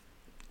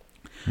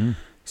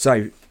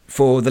 So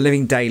for The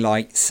Living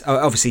Daylights,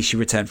 obviously she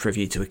returned for A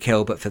View to a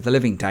Kill, but for The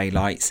Living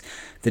Daylights,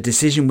 the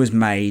decision was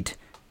made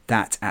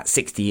that at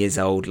 60 years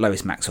old,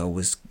 Lois Maxwell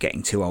was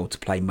getting too old to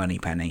play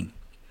Moneypenny.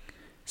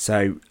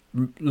 So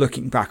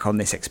looking back on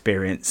this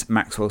experience,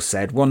 Maxwell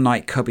said, "One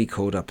night Cubby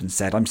called up and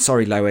said, 'I'm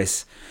sorry,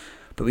 Lois,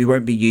 but we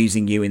won't be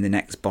using you in the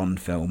next Bond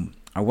film.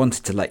 I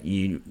wanted to let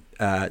you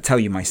tell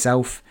you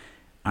myself,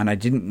 and I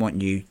didn't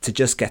want you to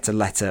just get a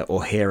letter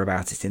or hear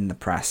about it in the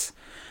press.'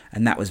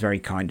 And that was very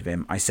kind of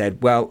him. I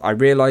said, well, I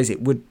realise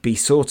it would be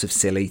sort of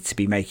silly to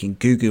be making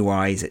goo-goo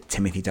eyes at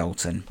Timothy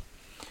Dalton.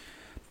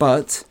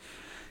 But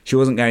she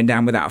wasn't going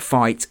down without a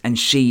fight, and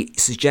she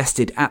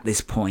suggested at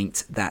this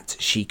point that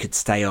she could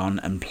stay on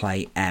and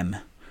play M.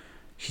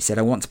 She said,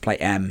 I want to play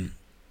M.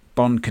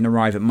 Bond can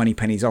arrive at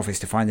Moneypenny's office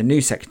to find a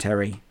new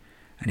secretary,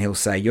 and he'll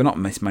say, you're not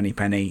Miss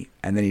Moneypenny,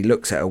 and then he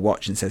looks at her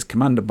watch and says,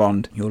 Commander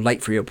Bond, you're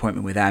late for your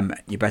appointment with M,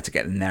 you better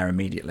get in there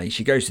immediately.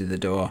 She goes through the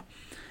door,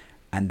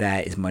 and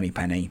there is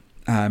Moneypenny.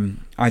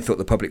 I thought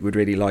the public would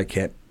really like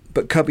it,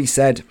 but Cubby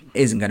said,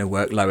 it isn't going to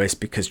work, Lois,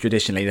 because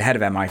traditionally the head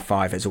of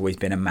MI5 has always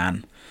been a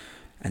man.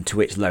 And to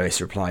which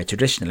Lois replied,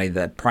 traditionally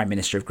the Prime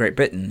Minister of Great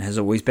Britain has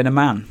always been a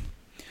man.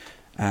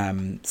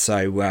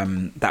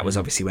 That was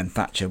obviously when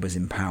Thatcher was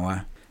in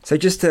power. So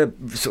just to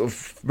sort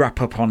of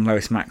wrap up on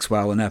Lois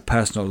Maxwell and her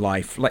personal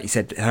life, like you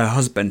said, her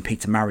husband,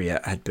 Peter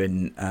Marriott, had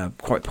been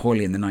quite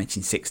poorly in the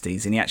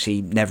 1960s, and he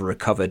actually never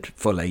recovered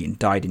fully and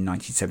died in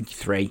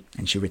 1973.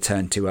 And she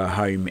returned to her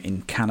home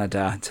in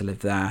Canada to live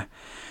there.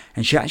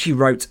 And she actually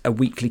wrote a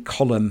weekly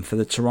column for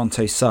the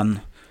Toronto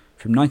Sun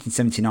from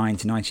 1979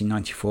 to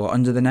 1994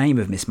 under the name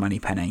of Miss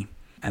Moneypenny.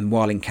 and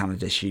while in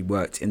Canada she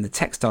worked in the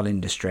textile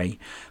industry.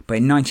 But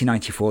in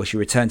 1994 she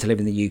returned to live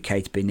in the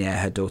UK to be near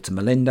her daughter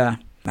Melinda.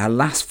 Her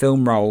last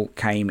film role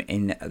came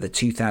in the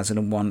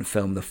 2001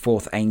 film The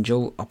Fourth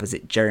Angel,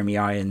 opposite Jeremy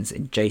Irons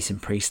and Jason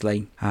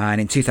Priestley. And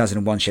in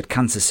 2001 she had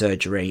cancer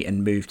surgery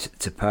and moved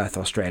to Perth,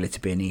 Australia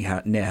to be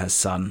near her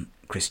son,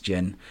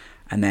 Christian.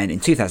 And then in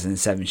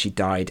 2007 she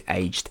died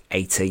aged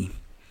 80.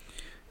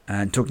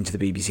 And talking to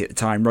the BBC at the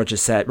time,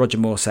 Roger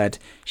Moore said,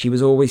 "She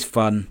was always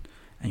fun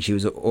and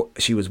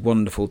she was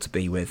wonderful to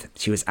be with.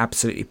 She was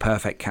absolutely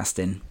perfect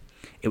casting.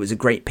 It was a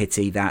great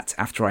pity that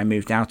after I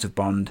moved out of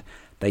Bond,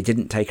 they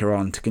didn't take her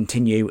on to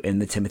continue in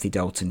the Timothy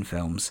Dalton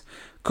films.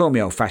 Call me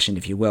old-fashioned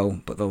if you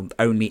will, but there'll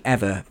only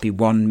ever be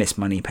one Miss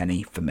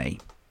Moneypenny for me."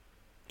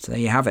 So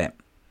there you have it.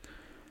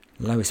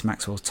 Lois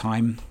Maxwell's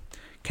time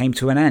came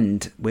to an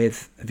end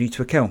with A View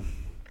to a Kill.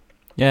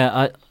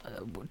 Yeah,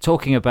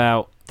 talking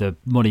about the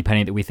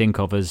Moneypenny that we think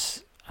of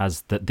as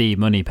the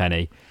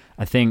Moneypenny,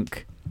 I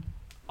think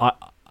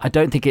I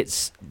don't think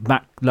it's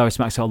Lois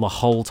Maxwell the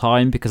whole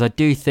time, because I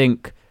do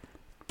think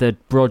the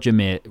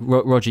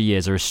Roger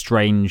years are a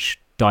strange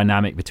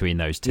dynamic between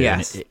those two.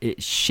 Yes. And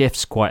it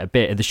shifts quite a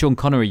bit. In the Sean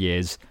Connery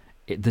years,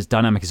 the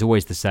dynamic is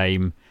always the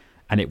same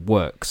and it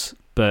works.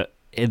 But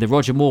in the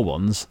Roger Moore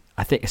ones,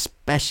 I think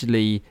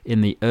especially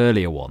in the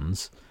earlier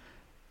ones,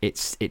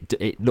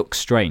 it looks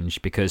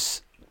strange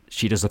because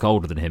she does look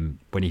older than him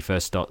when he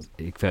first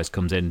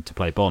comes in to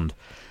play Bond.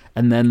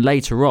 And then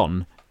later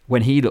on,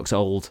 when he looks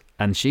old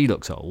and she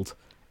looks old,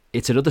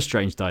 it's another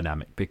strange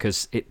dynamic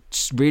because it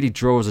really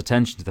draws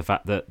attention to the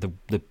fact that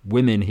the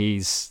women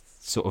he's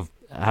sort of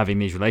having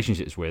these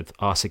relationships with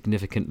are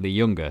significantly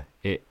younger.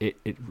 It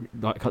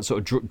like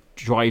sort of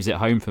drives it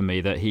home for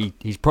me that he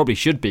probably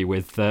should be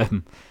with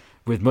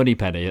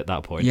Moneypenny at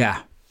that point.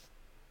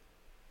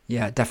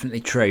 Yeah,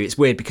 definitely true. It's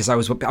weird because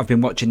I've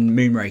been watching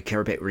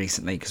Moonraker a bit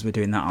recently because we're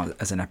doing that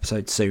as an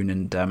episode soon,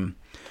 and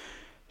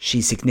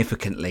she's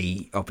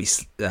significantly,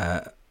 obviously,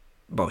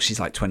 she's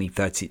like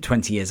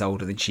 20 years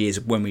older than she is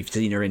when we've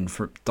seen her in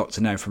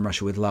Dr. No from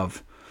Russia with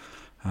Love,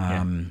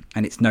 and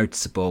it's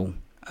noticeable.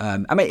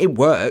 I mean, it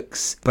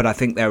works, but I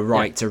think they're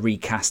right to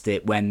recast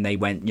it when they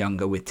went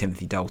younger with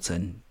Timothy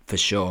Dalton, for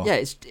sure.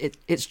 Yeah,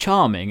 it's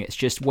charming. It's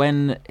just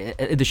when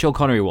in the Sean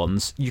Connery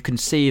ones, you can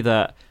see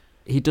that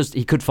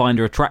he could find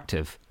her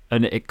attractive,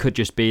 and it could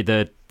just be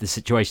the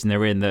situation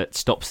they're in that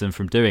stops them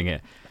from doing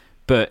it.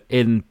 But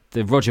in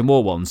the Roger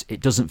Moore ones,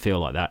 it doesn't feel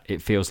like that. It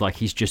feels like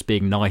he's just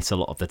being nice a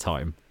lot of the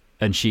time,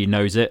 and she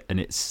knows it, and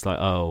it's like,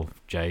 oh,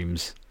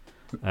 James.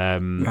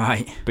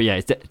 Right. But yeah,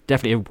 it's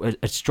definitely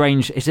a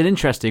strange. It's an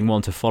interesting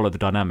one to follow the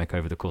dynamic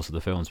over the course of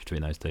the films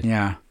between those two.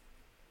 Yeah.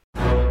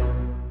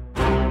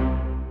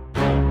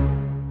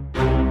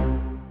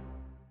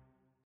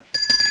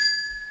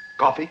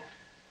 Coffee?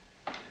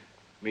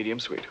 Medium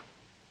sweet.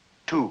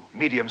 2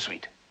 medium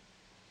sweet.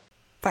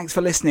 Thanks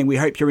for listening. We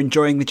hope you're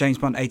enjoying the James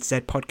Bond A to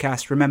Z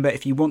podcast. Remember,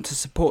 if you want to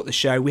support the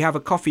show, we have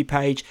a coffee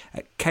page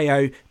at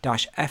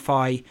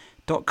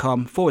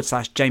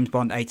ko-fi.com/James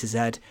Bond A to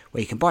Z,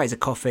 where you can buy us a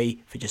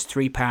coffee for just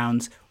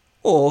 £3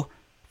 or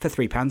for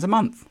 £3 a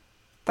month.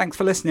 Thanks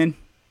for listening.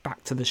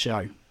 Back to the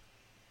show.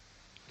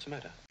 What's the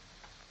matter?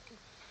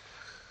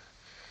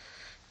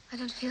 I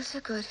don't feel so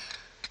good.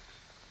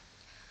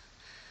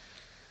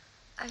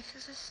 I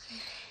feel so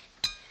sleepy.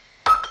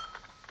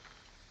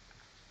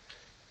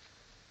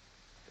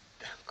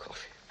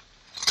 Coffee.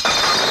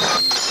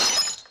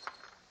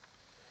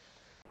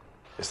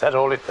 Is that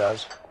all it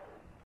does?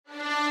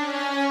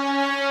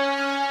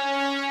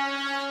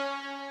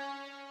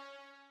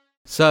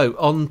 So,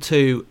 on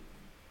to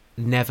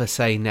Never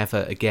Say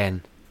Never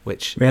Again,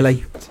 which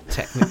Really?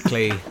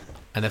 technically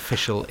an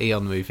official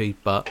Eon movie,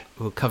 but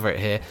we'll cover it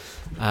here.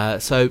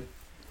 So,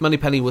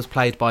 Moneypenny was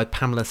played by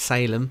Pamela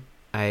Salem,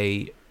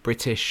 a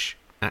British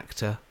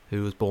actor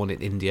who was born in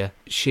India.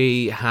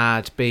 She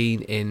had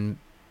been in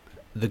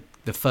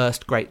the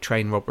first Great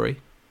Train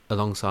Robbery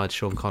alongside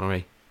Sean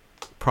Connery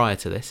prior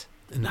to this,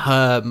 and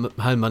her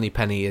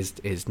Moneypenny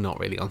is not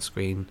really on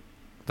screen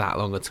that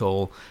long at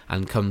all,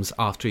 and comes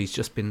after he's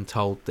just been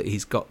told that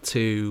he's got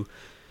to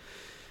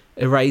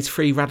erase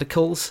free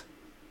radicals,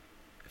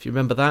 if you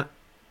remember that.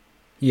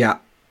 Yeah.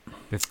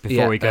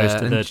 Before he goes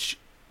to the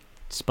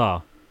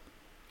spa.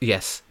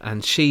 Yes,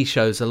 and she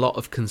shows a lot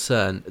of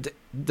concern,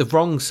 the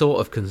wrong sort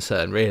of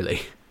concern,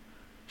 really.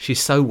 She's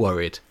so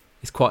worried.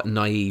 It's quite a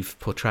naive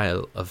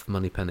portrayal of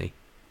Moneypenny.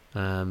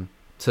 So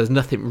there's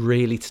nothing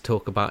really to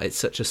talk about. It's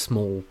such a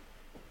small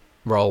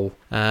role.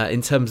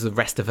 In terms of the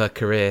rest of her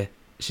career,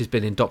 she's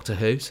been in Doctor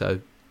Who,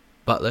 so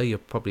Butler, you'll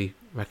probably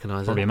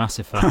recognise her. Probably a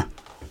massive fan.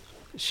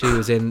 She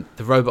was in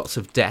The Robots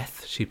of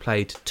Death. She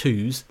played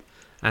Twos,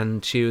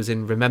 and she was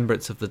in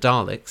Remembrance of the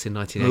Daleks in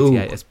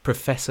 1988 as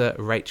Professor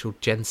Rachel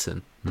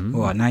Jensen.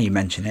 Oh, now you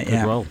mention it,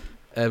 yeah. Role.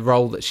 A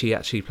role that she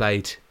actually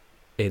played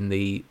in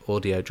the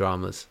audio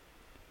dramas,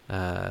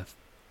 the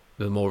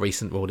more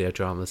recent audio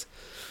dramas.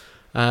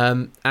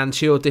 And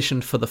she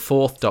auditioned for the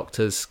Fourth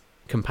Doctor's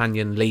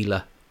companion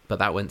Leela, but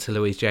that went to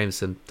Louise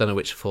Jameson. Don't know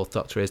which Fourth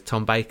Doctor is.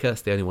 Tom Baker,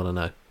 that's the only one I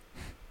know.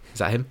 Is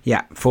that him?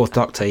 Yeah, Fourth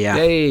Doctor, yeah.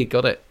 Yay,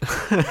 got it.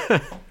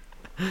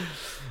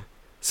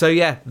 So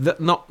yeah,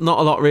 not a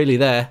lot really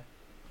there,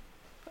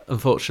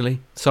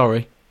 unfortunately.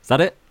 Sorry. Is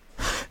that it?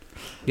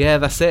 Yeah,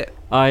 that's it.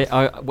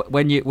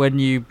 When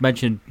you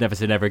mentioned Never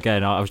Say Never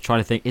Again, I was trying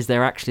to think: is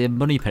there actually a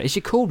Moneypenny? Is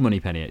she called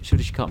Moneypenny?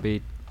 Surely she can't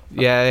be.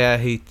 Yeah.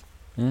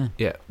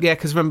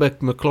 Because remember,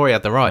 McClory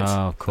had the rights.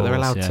 Oh, of course, so they're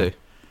allowed to.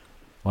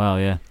 Well,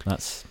 yeah,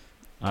 that's.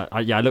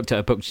 I looked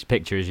at a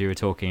picture as you were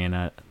talking, and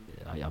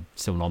I'm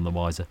still none the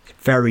wiser.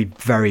 Very,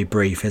 very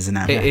brief, isn't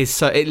it? It is.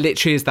 So it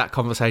literally is that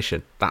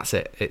conversation. That's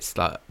it. It's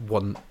like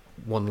one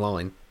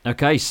line.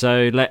 Okay,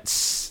 so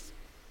let's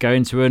go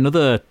into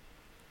another,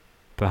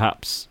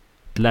 perhaps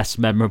less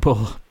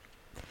memorable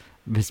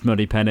Miss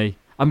Moneypenny.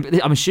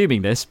 I'm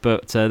assuming this,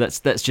 but let's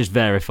just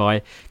verify.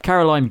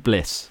 Caroline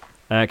Bliss.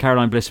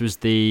 Caroline Bliss was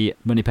the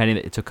Moneypenny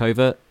that took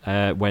over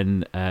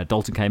when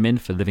Dalton came in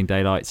for Living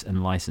Daylights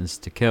and License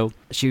to Kill.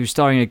 She was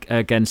starring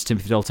against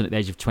Timothy Dalton at the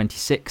age of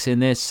 26 in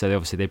this, so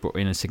obviously they brought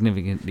in a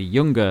significantly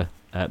younger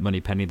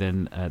Moneypenny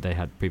than they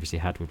had previously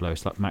had with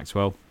Lois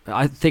Maxwell.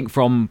 I think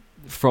from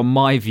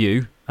my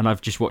view, and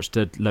I've just watched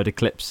a load of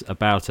clips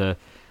about her,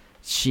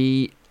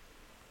 she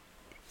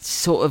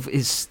sort of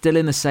is still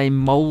in the same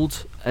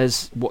mould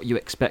as what you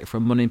expect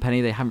from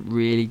Moneypenny. They haven't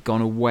really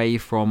gone away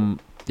from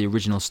the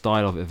original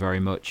style of it very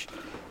much,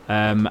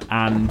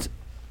 and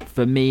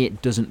for me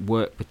it doesn't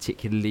work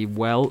particularly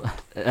well.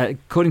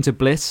 According to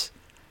Bliss,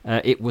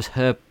 it was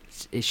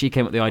she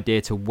came up with the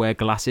idea to wear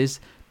glasses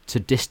to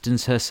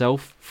distance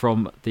herself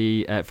from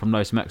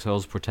Lois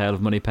Maxwell's portrayal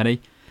of Moneypenny.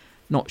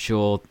 Not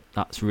sure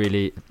that's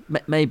really,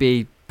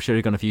 maybe should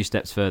have gone a few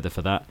steps further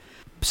for that.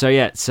 So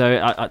yeah,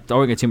 I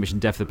won't go too much in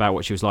depth about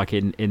what she was like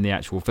in the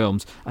actual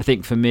films. I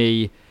think for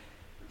me,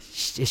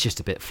 it's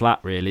just a bit flat,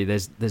 really.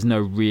 There's no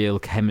real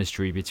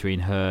chemistry between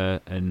her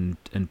and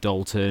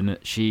Dalton.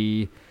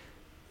 She's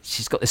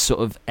got this sort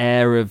of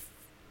air of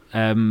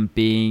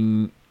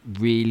being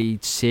really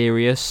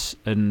serious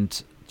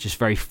and just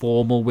very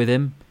formal with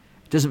him.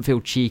 Doesn't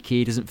feel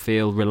cheeky, doesn't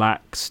feel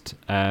relaxed,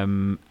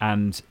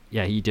 and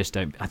yeah, you just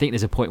don't. I think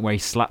there's a point where he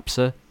slaps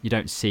her. You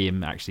don't see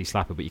him actually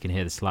slap her, but you can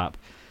hear the slap.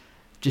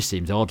 Just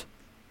seems odd.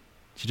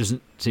 She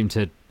doesn't seem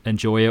to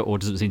enjoy it or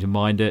doesn't seem to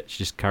mind it. She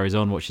just carries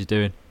on what she's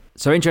doing.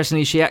 So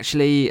interestingly, she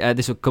actually,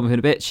 this will come up in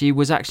a bit, she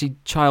was actually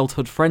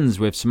childhood friends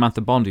with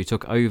Samantha Bond, who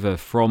took over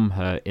from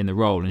her in the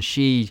role, and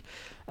she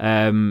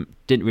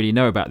didn't really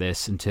know about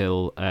this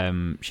until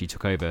she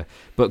took over.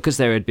 But because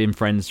they had been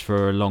friends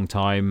for a long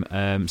time,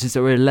 since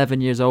they were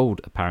 11 years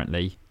old,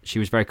 apparently, she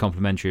was very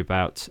complimentary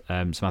about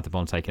Samantha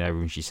Bond taking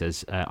over, and she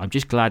says, I'm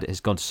just glad it has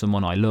gone to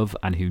someone I love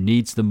and who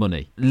needs the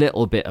money.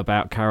 Little bit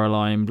about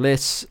Caroline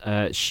Bliss.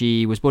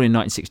 She was born in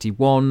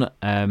 1961,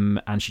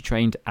 and she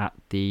trained at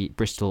the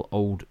Bristol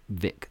Old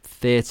Vic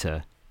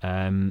Theatre.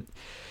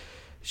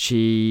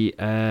 She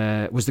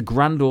was the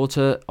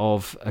granddaughter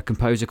of a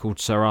composer called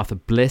Sir Arthur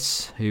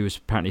Bliss, who was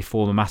apparently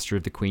former master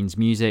of the Queen's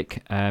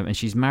music, and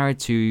she's married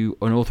to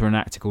an author and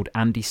actor called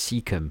Andy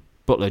Secombe.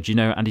 Butler, do you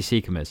know who Andy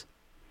Secombe is?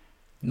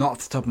 Not off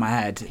the top of my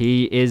head.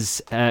 He is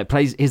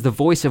he's the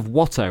voice of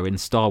Watto in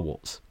Star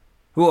Wars.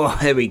 Oh,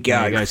 there we go.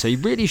 There you go. So you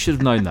really should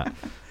have known that.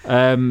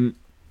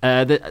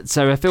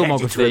 So her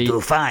filmography,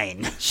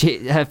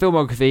 her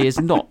filmography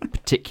is not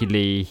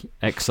particularly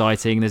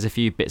exciting. There's a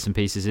few bits and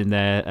pieces in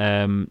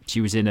there.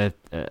 She was in a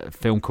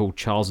film called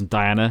Charles and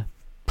Diana,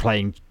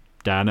 playing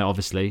Diana.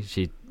 Obviously,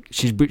 she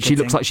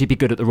looks like she'd be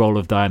good at the role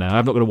of Diana.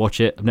 I'm not going to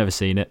watch it. I've never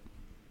seen it.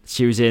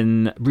 She was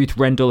in Ruth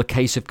Rendell, A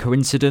Case of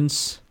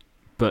Coincidence.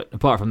 But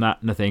apart from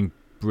that, nothing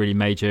really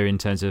major in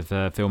terms of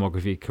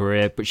filmography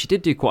career. But she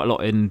did do quite a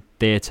lot in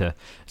theatre.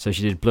 So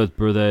she did Blood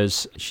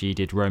Brothers, she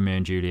did Romeo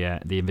and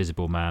Juliet, The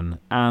Invisible Man,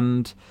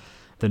 and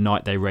The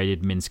Night They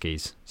Raided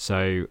Minsky's.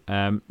 So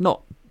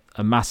not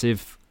a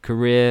massive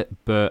career,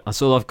 but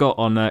that's all I've got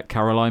on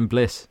Caroline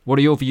Bliss. What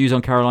are your views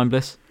on Caroline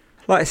Bliss?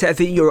 Like I said, I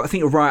think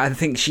you're right. I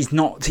think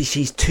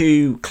she's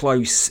too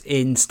close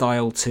in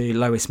style to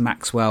Lois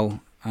Maxwell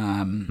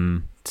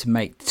to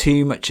make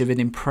too much of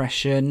an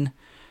impression.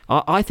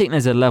 I think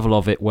there's a level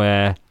of it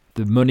where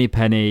the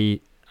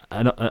Moneypenny,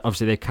 and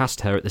obviously they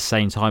cast her at the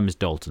same time as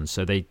Dalton,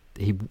 so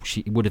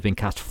she would have been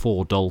cast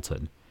for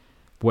Dalton.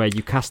 Where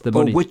you cast the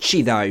Money, would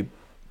she though?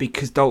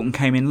 Because Dalton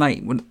came in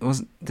late,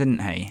 didn't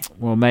he?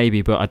 Well,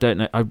 maybe, but I don't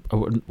know. I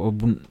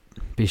wouldn't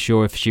be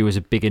sure if she was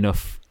a big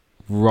enough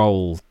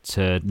role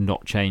to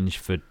not change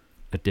for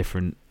a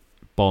different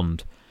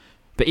Bond.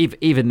 But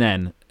even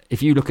then,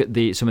 if you look at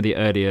some of the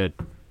earlier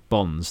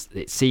Bonds,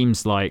 it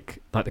seems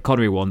like the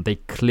Connery one, they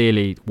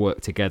clearly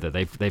work together.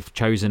 They've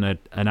chosen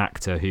an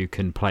actor who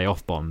can play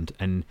off Bond,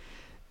 and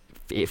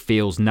it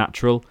feels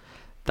natural.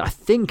 I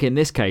think in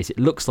this case, it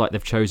looks like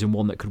they've chosen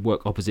one that could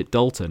work opposite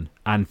Dalton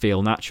and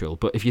feel natural.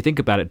 But if you think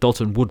about it,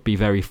 Dalton would be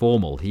very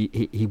formal.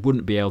 He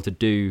wouldn't be able to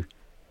do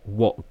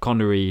what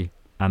Connery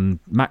and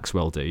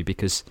Maxwell do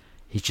because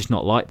he's just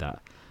not like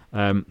that.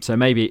 So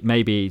maybe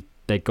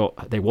they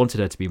wanted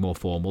her to be more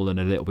formal and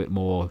a little bit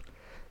more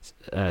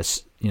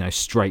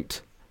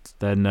straight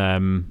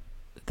than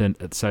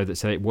so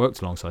it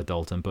worked alongside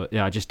Dalton. But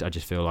yeah, I just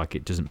feel like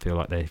it doesn't feel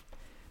like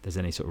there's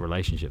any sort of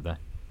relationship there.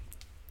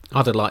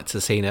 I'd have liked to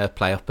have seen her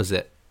play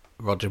opposite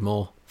Roger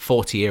Moore.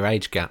 40-year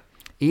age gap.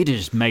 He'd have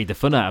just made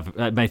fun of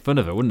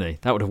her, wouldn't he?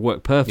 That would have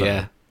worked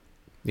perfectly.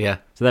 Yeah.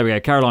 So there we go,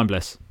 Caroline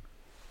Bliss.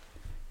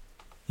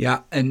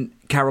 Yeah, and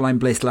Caroline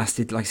Bliss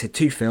lasted, like I said,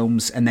 2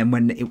 films, and then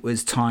when it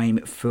was time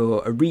for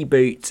a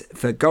reboot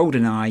for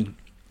GoldenEye,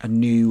 a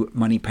new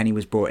Moneypenny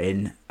was brought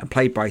in and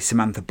played by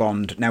Samantha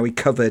Bond. Now, we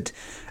covered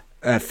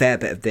a fair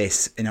bit of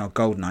this in our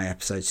GoldenEye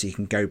episode, so you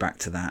can go back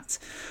to that.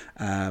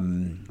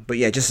 But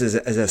yeah, just as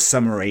a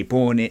summary,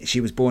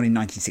 she was born in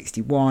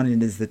 1961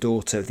 and is the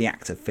daughter of the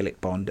actor Philip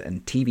Bond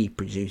and TV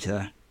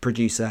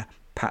producer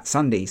Pat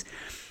Sandys.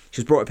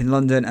 She was brought up in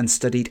London and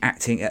studied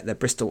acting at the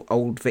Bristol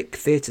Old Vic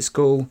Theatre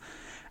School.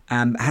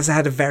 Has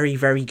had a very,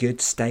 very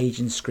good stage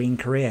and screen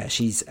career.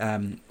 She's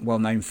well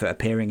known for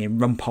appearing in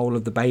Rumpole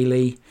of the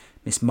Bailey,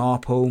 Miss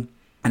Marple,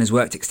 and has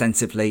worked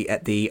extensively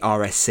at the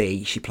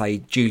RSC. She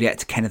played Juliet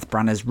to Kenneth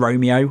Branagh's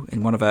Romeo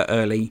in one of her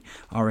early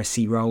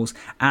RSC roles,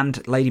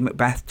 and Lady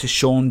Macbeth to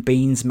Sean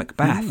Bean's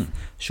Macbeth.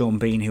 Sean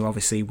Bean, who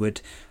obviously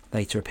would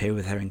later appear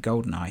with her in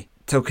GoldenEye.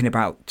 Talking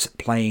about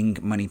playing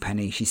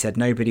Moneypenny, she said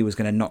nobody was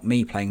going to knock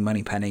me playing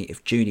Moneypenny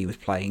if Judy was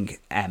playing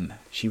M.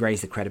 She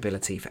raised the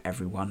credibility for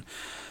everyone.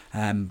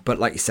 But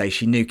like you say,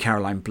 she knew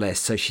Caroline Bliss,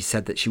 so she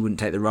said that she wouldn't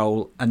take the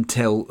role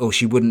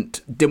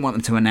didn't want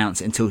them to announce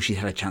it until she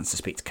had a chance to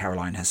speak to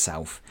Caroline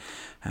herself.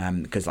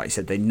 Because like you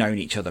said, they'd known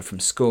each other from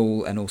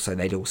school, and also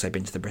they'd also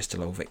been to the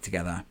Bristol Old Vic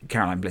together.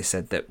 Caroline Bliss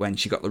said that when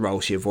she got the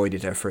role, she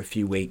avoided her for a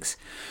few weeks.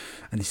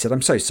 And he said,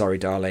 "I'm so sorry,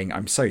 darling,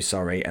 I'm so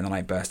sorry." And then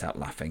I burst out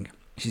laughing.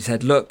 She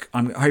said, "Look,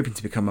 I'm hoping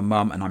to become a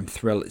mum, and I'm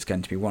thrilled it's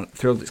going to be one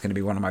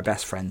of my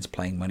best friends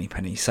playing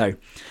Moneypenny." So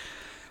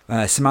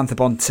Samantha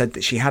Bond said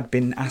that she had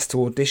been asked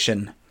to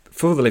audition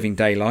for The Living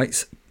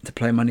Daylights to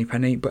play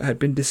Moneypenny, but had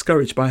been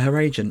discouraged by her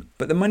agent.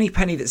 But the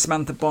Moneypenny that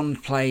Samantha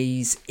Bond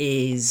plays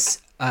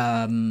is,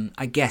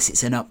 I guess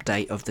it's an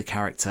update of the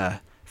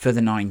character for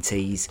the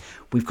 90s.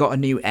 We've got a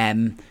new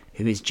M,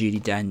 who is Judi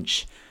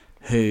Dench,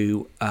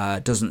 who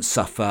doesn't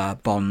suffer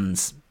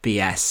Bond's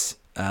BS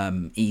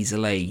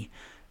easily.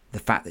 The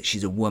fact that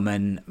she's a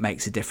woman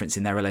makes a difference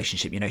in their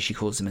relationship. You know, she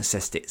calls him a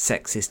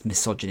sexist,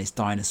 misogynist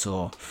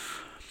dinosaur.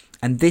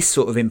 And this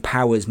sort of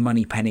empowers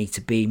Moneypenny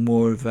to be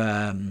more of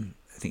I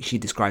think she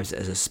describes it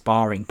as a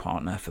sparring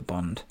partner for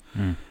Bond.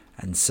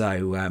 And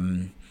so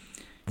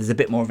there's a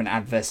bit more of an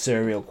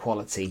adversarial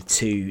quality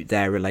to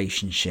their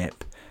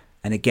relationship.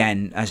 And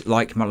again,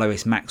 like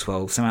Lois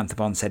Maxwell, Samantha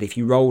Bond said, if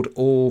you rolled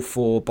all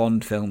 4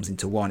 Bond films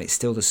into one, it's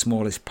still the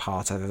smallest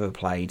part I've ever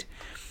played.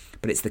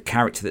 But it's the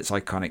character that's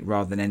iconic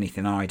rather than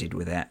anything I did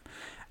with it.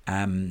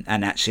 And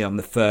actually on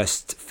the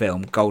first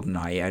film,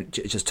 GoldenEye,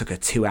 it just took her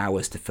 2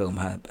 hours to film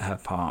her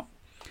part.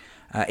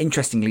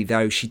 Interestingly,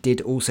 though, she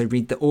did also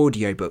read the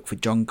audiobook for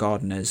John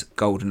Gardner's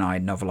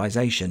GoldenEye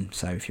novelisation.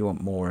 So if you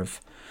want more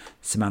of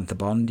Samantha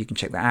Bond, you can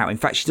check that out. In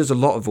fact, she does a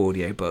lot of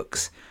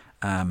audiobooks,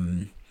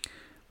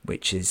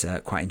 which is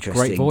quite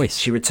interesting. Great voice.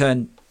 She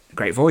returned...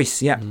 Great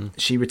voice, yeah.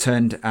 She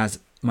returned as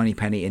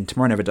Moneypenny in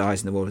Tomorrow Never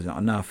Dies and The World Is Not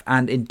Enough,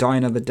 and in Die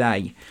Another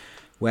Day,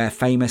 where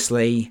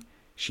famously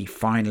she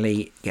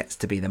finally gets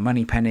to be the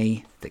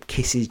Moneypenny that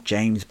kisses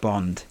James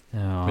Bond.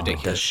 Oh,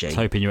 ridiculous. Does she? I was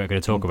hoping you weren't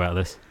going to talk about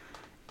this.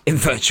 In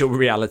virtual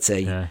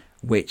reality,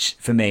 which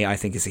for me I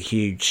think is a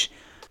huge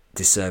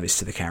disservice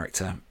to the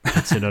character.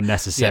 It's an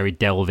unnecessary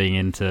delving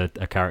into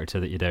a character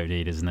that you don't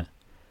need, isn't it?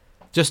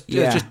 Just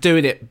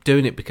doing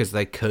it because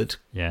they could.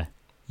 Yeah.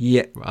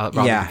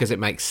 Rather than because it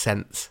makes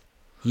sense.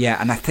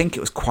 Yeah, and I think it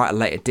was quite a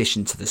late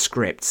addition to the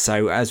script.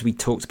 So as we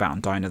talked about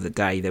on Die Another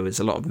Day, there was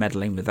a lot of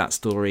meddling with that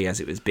story as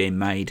it was being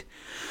made.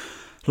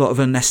 A lot of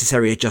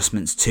unnecessary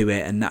adjustments to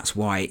it, and that's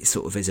why it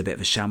sort of is a bit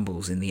of a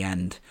shambles in the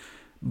end.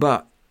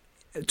 But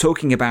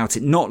talking about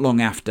it not long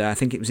after, I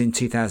think it was in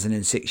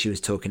 2006 she was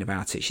talking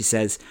about it, she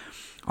says,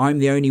 "I'm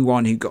the only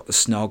one who got the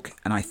snog,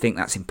 and I think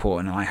that's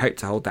important, and I hope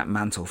to hold that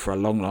mantle for a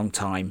long, long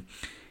time.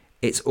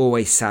 It's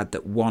always sad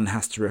that one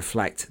has to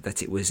reflect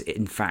that it was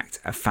in fact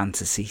a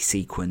fantasy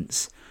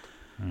sequence."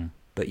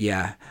 But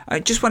yeah, I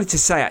just wanted to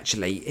say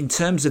actually, in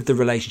terms of the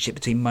relationship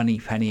between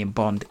Moneypenny and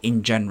Bond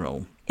in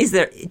general, do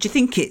you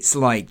think it's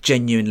like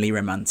genuinely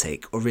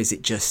romantic, or is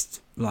it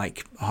just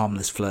like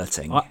harmless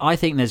flirting? I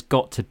think there's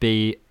got to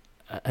be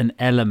an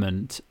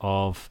element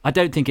of... I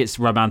don't think it's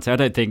romantic. I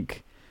don't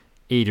think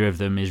either of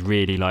them is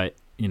really like,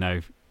 you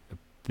know,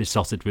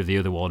 besotted with the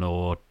other one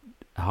or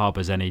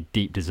harbours any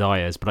deep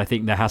desires, but I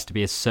think there has to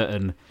be a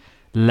certain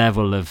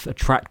level of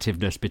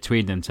attractiveness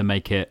between them to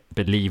make it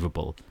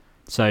believable.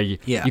 So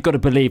you've got to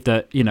believe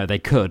that, you know, they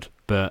could,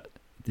 but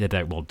they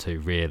don't want to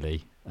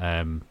really.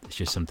 It's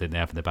just something they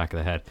have in the back of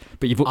their head.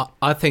 But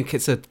I think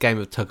it's a game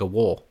of tug of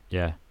war.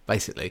 Yeah.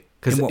 Basically,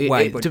 because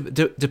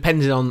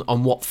depending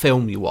on what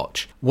film you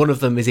watch, one of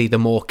them is either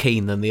more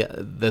keen than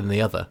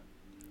the other.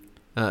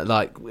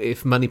 Like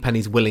if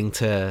Moneypenny's willing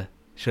to,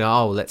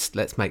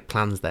 let's make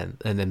plans then,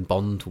 and then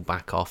Bond will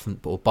back off,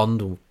 or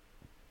Bond will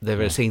there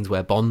are scenes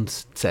where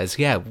Bond says,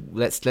 "Yeah,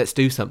 let's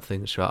do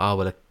something." She's like,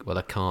 "Oh, well,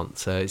 I can't."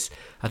 So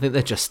I think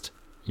they're just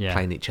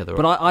playing each other.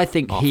 But I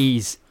think off.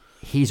 he's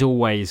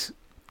always,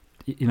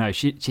 you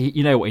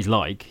know what he's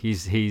like.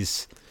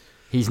 He's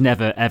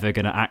never ever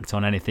going to act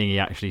on anything he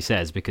actually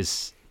says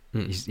because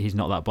he's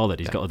not that bothered.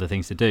 He's got other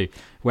things to do.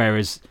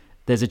 Whereas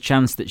there's a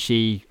chance that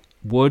she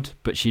would,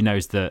 but she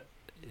knows that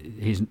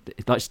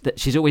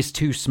she's always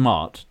too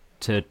smart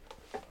to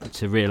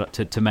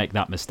make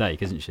that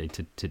mistake, isn't she?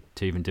 To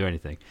even do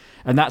anything,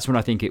 and that's when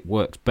I think it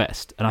works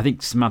best. And I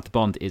think Samantha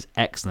Bond is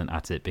excellent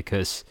at it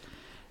because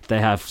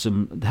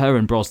her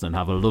and Brosnan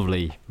have a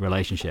lovely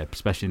relationship,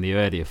 especially in the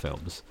earlier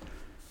films,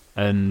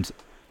 and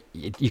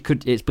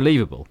it's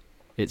believable.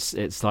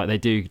 It's like they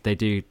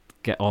do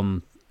get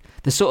on.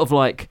 They're sort of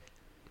like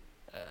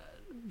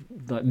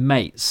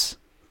mates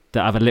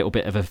that have a little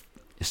bit of a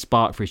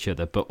spark for each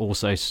other, but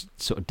also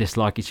sort of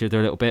dislike each other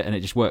a little bit, and it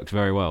just works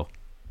very well.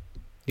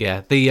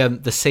 Yeah,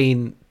 the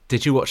scene.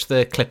 Did you watch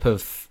the clip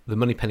of the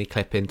Moneypenny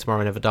clip in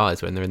Tomorrow Never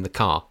Dies when they're in the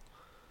car?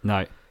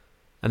 No.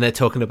 And they're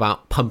talking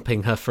about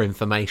pumping her for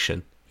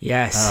information.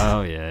 Yes.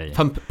 Oh yeah.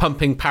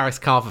 Pumping Paris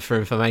Carver for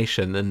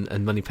information,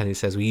 and Moneypenny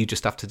says, "Well, you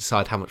just have to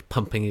decide how much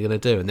pumping you're going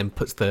to do," and then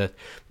puts the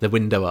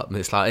window up, and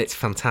it's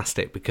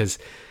fantastic because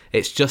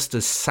it's just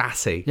as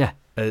sassy. Yeah.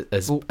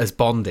 As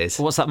Bond is.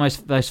 What's that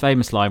most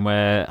famous line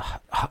where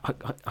I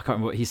can't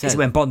remember what he says? It's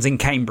when Bond's in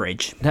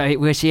Cambridge. No,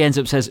 where she ends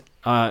up says,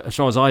 "As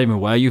far as I'm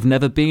aware, you've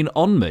never been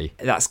on me."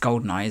 That's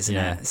Goldeneye, isn't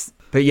it?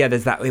 But yeah,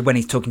 there's that when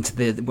he's talking to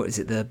the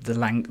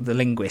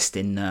linguist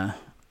in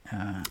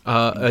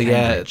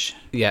Cambridge.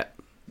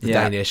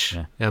 Danish.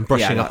 Yeah, I'm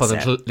brushing up on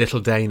the little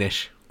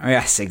Danish. Oh,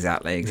 yes,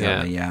 exactly.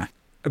 Yeah.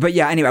 But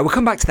yeah, anyway, we'll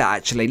come back to that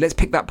actually. Let's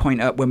pick that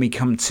point up when we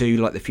come to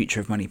like the future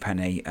of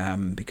Moneypenny,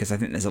 because I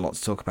think there's a lot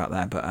to talk about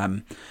there. But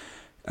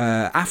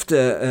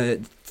after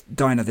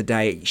Die Another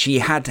Day, she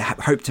had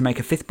hoped to make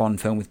a fifth Bond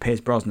film with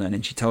Pierce Brosnan,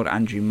 and she told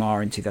Andrew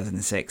Marr in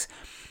 2006.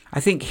 I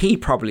think he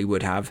probably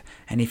would have,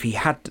 and if he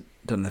had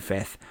done the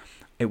fifth,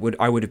 I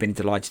would have been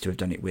delighted to have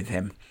done it with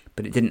him.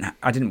 But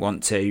I didn't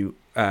want to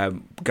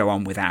go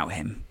on without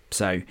him.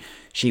 So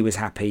she was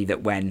happy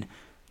that when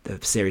the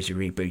series was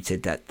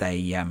rebooted, that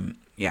they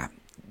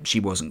she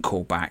wasn't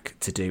called back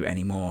to do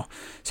any more.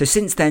 So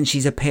since then,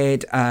 she's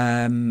appeared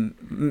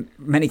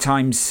many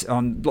times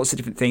on lots of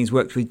different things,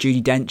 worked with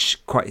Judi Dench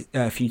quite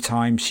a few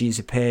times. She's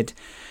appeared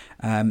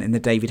in the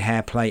David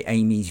Hare play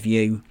Amy's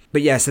View.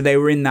 But yeah, so they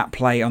were in that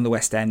play on the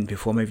West End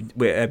before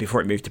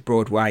it moved to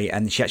Broadway,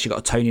 and she actually got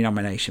a Tony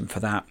nomination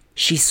for that.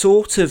 She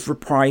sort of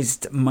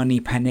reprised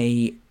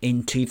Moneypenny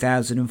in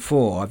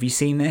 2004. Have you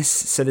seen this?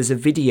 So there's a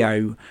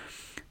video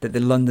that the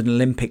London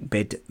Olympic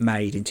bid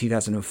made in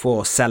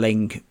 2004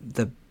 selling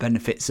the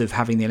benefits of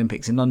having the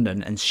Olympics in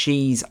London, and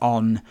she's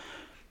on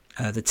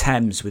the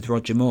Thames with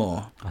Roger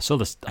Moore. I saw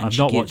this. I've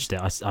not watched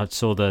it. I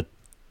saw the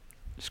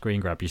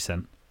screen grab you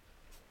sent.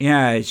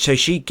 Yeah, so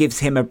she gives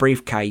him a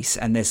briefcase,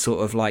 and there's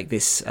sort of like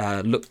this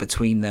look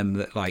between them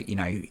that, like, you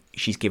know,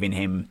 she's giving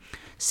him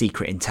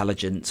secret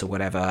intelligence or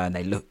whatever, and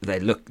they look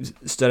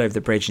stood over the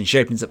bridge, and she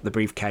opens up the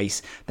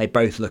briefcase. They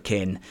both look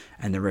in,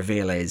 and the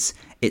reveal is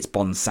it's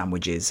Bond's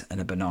sandwiches and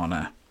a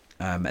banana,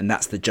 and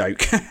that's the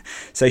joke.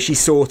 So she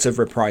sort of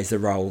reprised the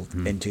role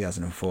in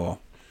 2004.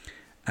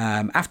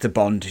 After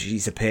Bond,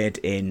 she's appeared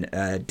in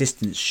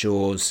Distant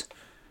Shores,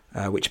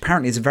 which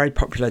apparently is a very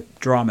popular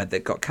drama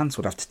that got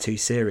cancelled after 2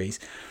 series.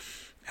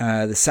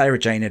 The Sarah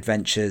Jane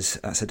Adventures,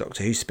 that's a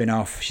Doctor Who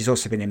spin-off. She's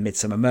also been in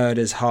Midsummer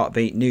Murders,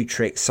 Heartbeat, New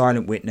Trick,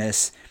 Silent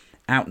Witness,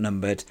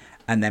 Outnumbered,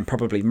 and then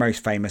probably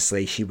most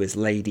famously, she was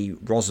Lady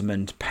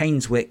Rosamund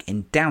Painswick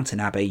in Downton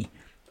Abbey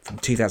from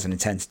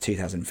 2010 to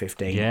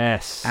 2015.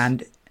 Yes.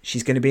 And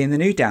she's going to be in the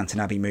new Downton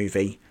Abbey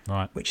movie,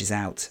 right, which is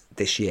out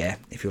this year,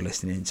 if you're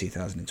listening in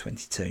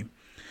 2022.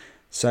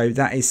 So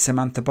that is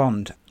Samantha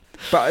Bond.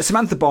 But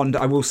Samantha Bond,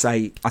 I will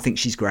say, I think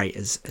she's great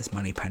as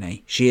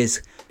Moneypenny. She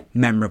is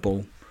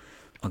memorable.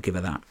 I'll give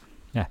her that.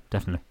 Yeah,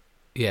 definitely.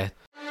 Yeah.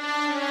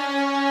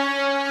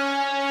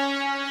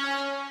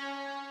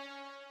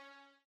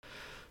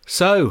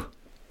 So,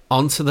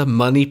 on to the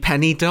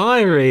Moneypenny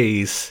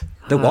Diaries.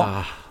 The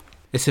what?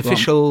 It's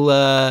official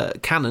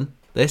canon,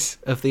 this,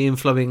 of the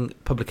Inflowing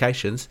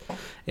Publications.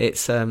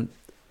 It's a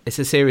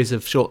series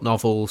of short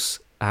novels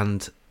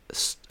and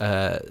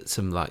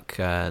some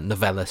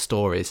novella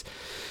stories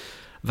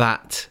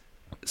that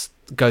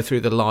go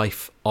through the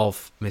life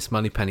of Miss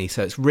Moneypenny.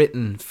 So it's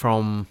written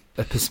from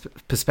a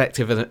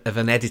perspective of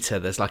an editor.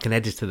 There's like an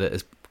editor that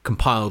has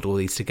compiled all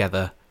these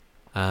together.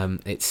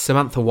 It's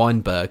Samantha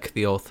Weinberg,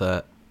 the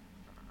author,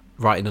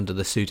 writing under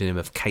the pseudonym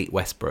of Kate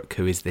Westbrook,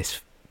 who is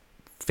this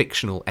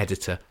fictional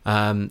editor.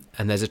 And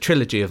there's a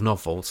trilogy of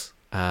novels,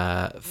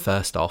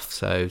 first off.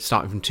 So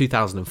starting from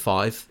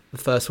 2005, the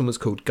first one was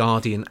called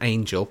Guardian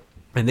Angel.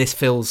 And this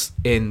fills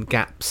in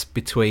gaps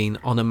between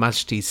On Her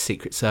Majesty's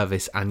Secret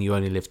Service and You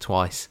Only Live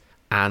Twice,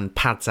 and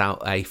pads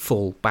out a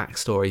full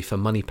backstory for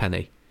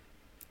Moneypenny.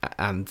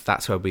 And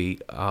that's where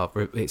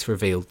it's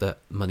revealed that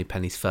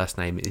Moneypenny's first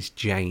name is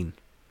Jane.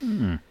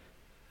 Then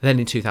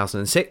in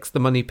 2006, the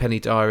Moneypenny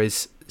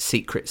Diaries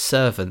Secret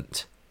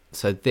Servant.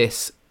 So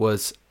this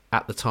was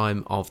at the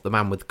time of The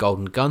Man with the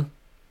Golden Gun.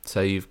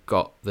 So you've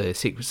got the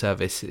Secret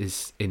Service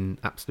is in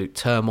absolute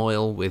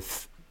turmoil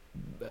with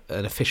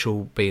an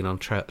official being on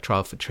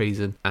trial for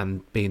treason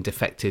and being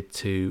defected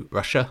to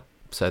Russia.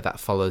 So that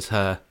follows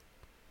her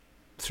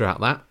throughout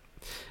that.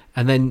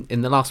 And then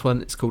in the last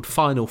one, it's called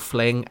Final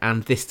Fling,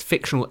 and this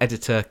fictional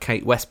editor,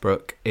 Kate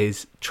Westbrook,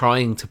 is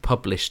trying to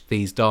publish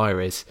these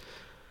diaries,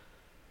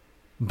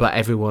 but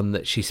everyone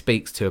that she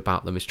speaks to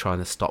about them is trying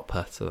to stop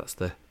her. So that's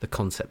the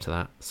concept of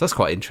that. So that's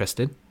quite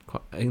interesting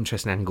an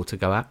interesting angle to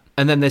go at.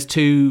 And then there's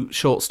 2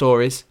 short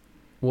stories.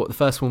 The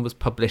first one was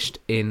published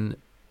in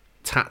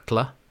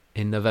Tatler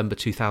in November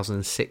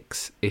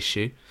 2006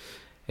 issue.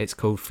 It's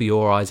called For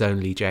Your Eyes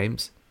Only,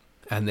 James.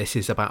 And this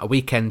is about a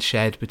weekend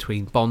shared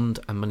between Bond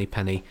and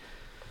Moneypenny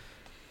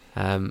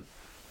in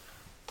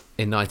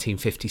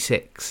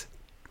 1956.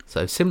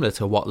 So similar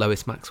to what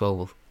Lois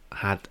Maxwell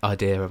had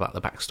idea about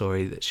the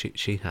backstory that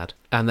she had.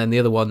 And then the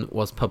other one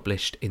was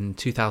published in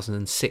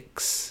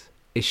 2006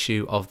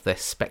 issue of The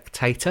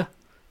Spectator.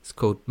 It's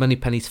called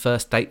Moneypenny's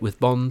First Date with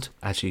Bond.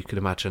 As you could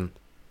imagine,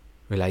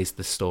 relays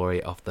the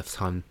story of the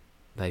time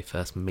they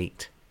first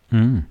meet.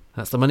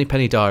 That's the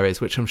Moneypenny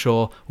Diaries, which I'm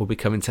sure will be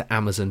coming to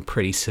Amazon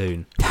pretty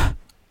soon.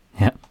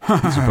 Yeah,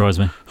 doesn't surprise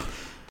me.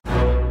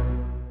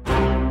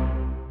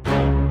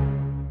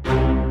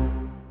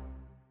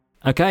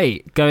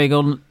 Okay, going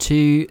on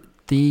to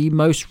the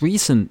most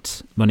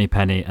recent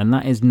Moneypenny, and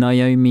that is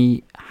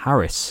Naomi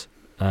Harris.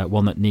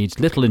 One that needs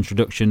little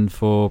introduction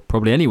for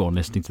probably anyone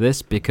listening to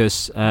this,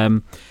 because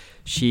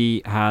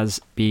she has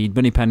been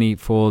Moneypenny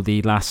for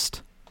the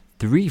last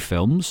 3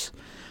 films.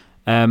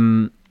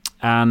 And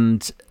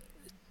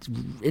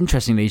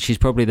interestingly, she's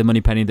probably the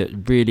Moneypenny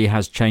that really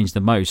has changed the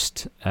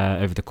most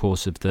over the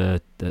course of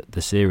the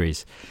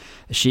series.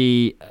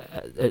 She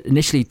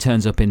initially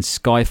turns up in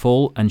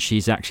Skyfall, and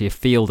she's actually a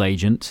field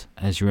agent.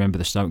 As you remember,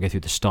 the start, go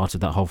through the start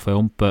of that whole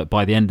film. But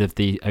by the end of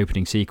the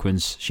opening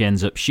sequence, she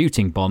ends up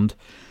shooting Bond,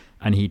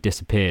 and he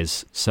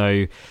disappears.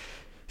 So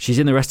she's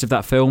in the rest of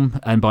that film,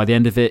 and by the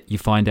end of it, you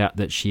find out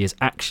that she is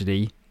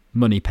actually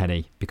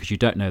Moneypenny, because you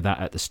don't know that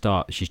at the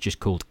start. She's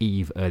just called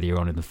Eve earlier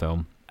on in the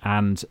film.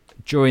 And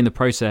during the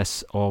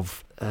process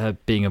of her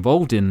being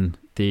involved in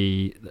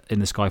the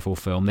Skyfall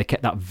film, they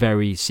kept that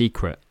very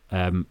secret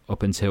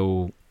up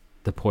until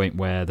the point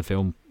where the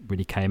film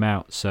really came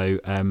out. So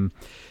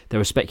there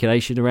was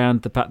speculation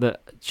around the fact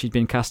that she'd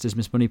been cast as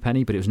Miss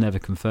Moneypenny, but it was never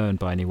confirmed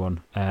by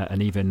anyone.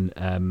 And even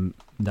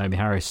Naomi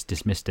Harris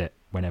dismissed it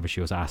whenever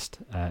she was asked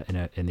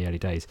in the early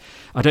days.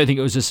 I don't think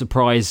it was a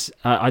surprise.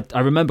 I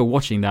remember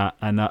watching that,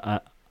 and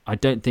I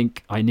don't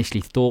think I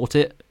initially thought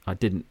it. I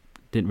didn't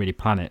really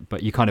plan it,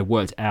 but you kind of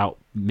worked out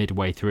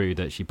midway through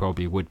that she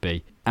probably would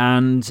be.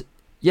 And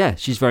yeah,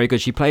 she's very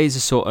good. She plays a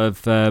sort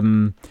of,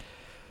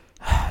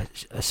 I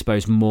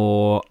suppose,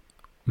 more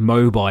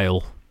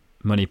mobile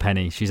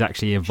Moneypenny. She's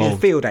actually involved. She's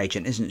a field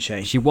agent, isn't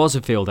she? She was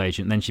a field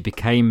agent, and then she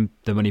became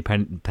the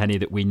Moneypenny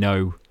that we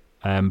know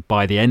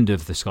by the end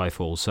of the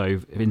Skyfall. So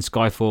in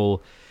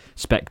Skyfall,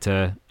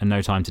 Spectre, and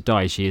No Time to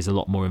Die, she is a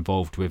lot more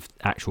involved with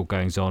actual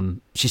goings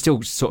on. She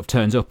still sort of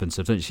turns up and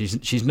stuff.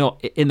 She's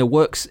not in the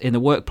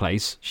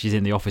workplace. She's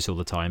in the office all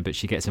the time, but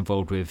she gets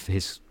involved with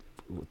his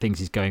things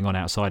he's going on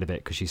outside of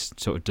it, because she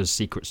sort of does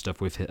secret stuff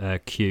with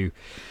Q.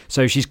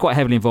 So she's quite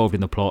heavily involved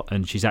in the plot,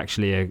 and she's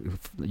actually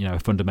a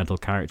fundamental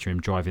character in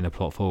driving the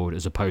plot forward,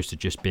 as opposed to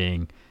just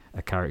being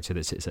a character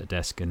that sits at a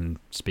desk and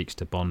speaks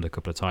to Bond a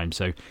couple of times.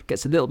 So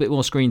gets a little bit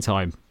more screen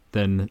time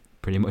than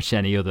pretty much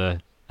any other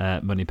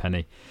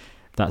Moneypenny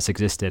that's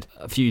existed.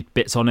 A few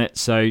bits on it.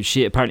 So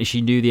she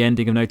knew the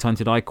ending of No Time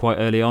to Die quite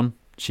early on.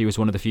 She was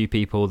one of the few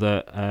people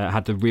that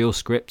had the real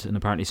script, and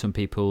apparently some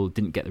people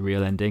didn't get the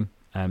real ending,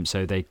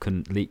 so they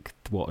couldn't leak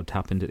what had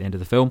happened at the end of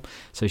the film.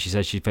 So she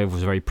said she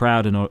was very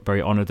proud and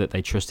very honoured that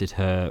they trusted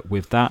her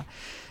with that.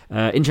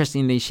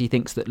 Interestingly, she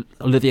thinks that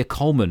Olivia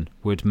Colman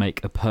would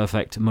make a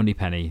perfect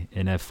Moneypenny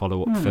in a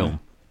follow-up film.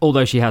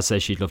 Although she has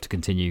said she'd love to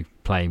continue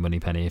playing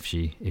Moneypenny if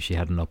she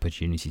had an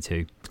opportunity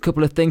to. A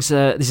couple of things.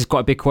 This is quite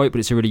a big quote, but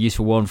it's a really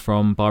useful one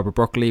from Barbara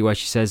Broccoli, where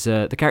she says,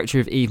 the character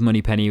of Eve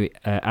Moneypenny,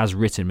 as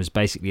written, was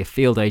basically a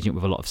field agent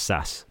with a lot of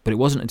sass. But it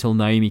wasn't until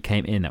Naomi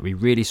came in that we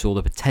really saw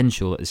the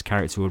potential that this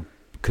character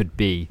could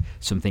be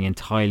something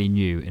entirely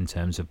new in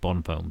terms of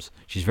Bond films.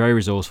 She's very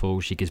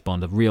resourceful. She gives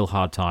Bond a real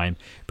hard time,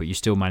 but you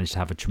still manage to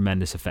have a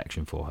tremendous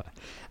affection for her.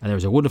 And there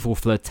is a wonderful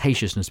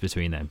flirtatiousness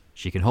between them.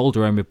 She can hold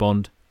her own with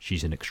Bond.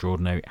 She's an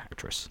extraordinary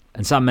actress.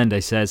 And Sam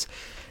Mendes says,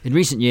 in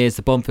recent years,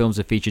 the Bond films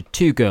have featured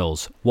 2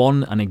 girls,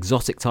 one an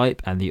exotic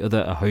type and the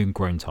other a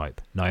homegrown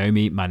type.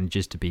 Naomi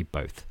manages to be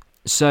both.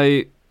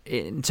 So,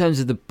 in terms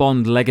of the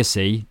Bond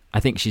legacy, I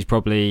think she's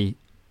probably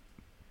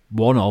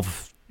one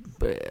of...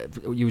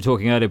 You were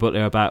talking earlier,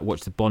 Butler, about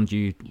which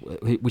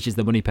is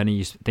the Moneypenny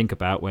you think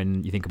about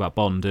when you think about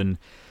Bond. And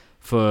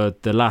for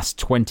the last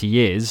 20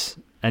 years,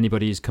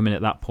 anybody who's come in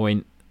at that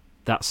point,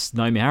 that's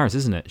Naomi Harris,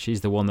 isn't it?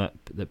 She's the one that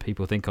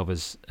people think of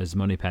as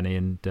Moneypenny,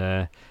 and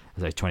I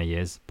say 20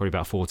 years, probably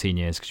about 14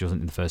 years, because she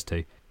wasn't in the first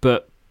 2.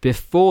 But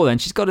before then,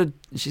 she's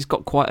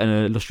got quite an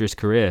illustrious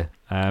career.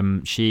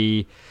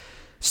 She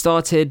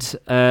started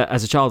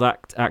as a child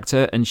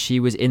actor, and she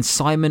was in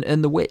Simon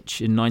and the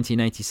Witch in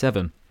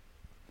 1987.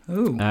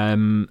 Ooh.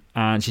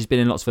 And she's been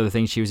in lots of other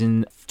things. She was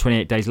in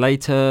 28 Days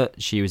Later.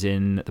 She was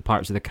in the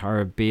Pirates of the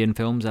Caribbean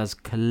films as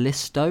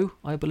Callisto,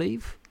 I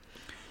believe.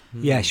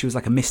 Yeah, she was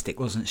like a mystic,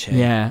 wasn't she?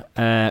 Yeah.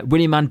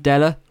 Winnie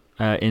Mandela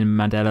in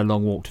Mandela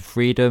Long Walk to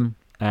Freedom.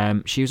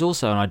 She was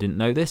also, and I didn't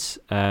know this.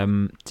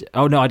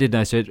 Oh no, I did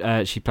know.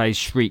 So she plays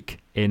Shriek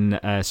in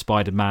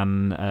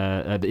Spider-Man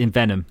in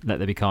Venom. Let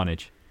There Be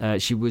Carnage.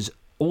 She was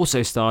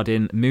also starred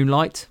in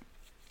Moonlight,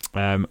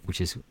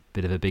 which is a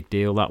bit of a big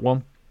deal. That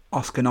one.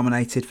 Oscar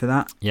nominated for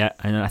that. Yeah,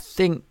 and I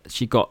think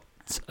she got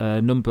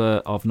a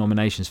number of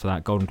nominations for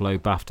that: Golden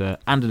Globe, BAFTA,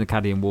 and an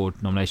Academy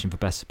Award nomination for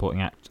Best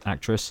Supporting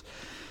Actress.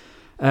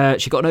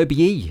 She got an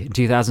OBE in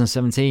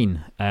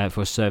 2017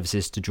 for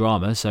services to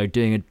drama, so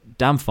doing a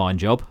damn fine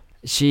job.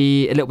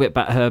 A little bit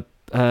about her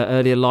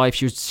earlier life.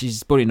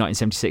 She's born in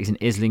 1976 in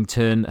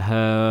Islington.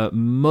 Her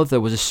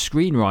mother was a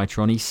screenwriter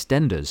on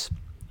EastEnders.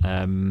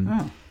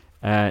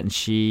 And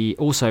she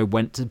also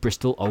went to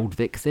Bristol Old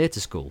Vic Theatre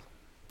School.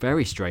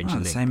 Very strange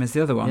link. Same as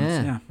the other ones.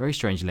 Yeah. Very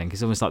strange link.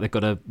 It's almost like they've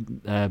got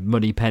a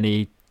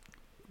Moneypenny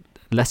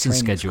lesson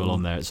Training schedule school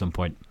on there at some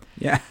point.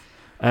 Yeah.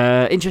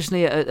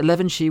 Interestingly, at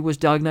 11, she was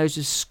diagnosed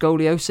with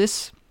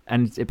scoliosis,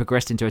 and it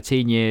progressed into her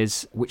teen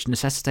years, which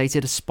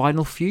necessitated a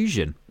spinal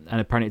fusion. And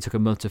apparently it took a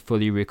month to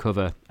fully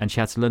recover, and she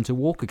had to learn to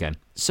walk again.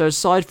 So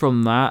aside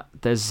from that,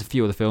 there's a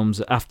few other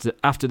films.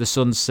 After the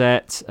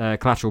Sunset,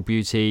 Collateral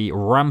Beauty,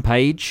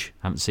 Rampage.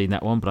 I haven't seen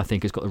that one, but I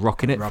think it's got The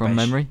Rock in it from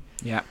memory.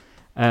 Yeah.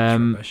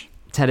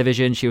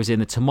 Television, she was in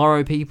The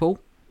Tomorrow People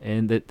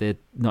in the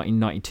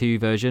 1992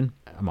 version.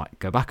 I might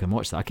go back and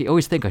watch that. I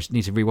always think I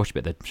need to rewatch a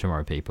bit of The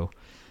Tomorrow People.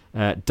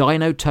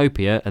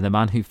 Dinotopia and The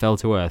Man Who Fell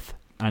to Earth.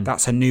 And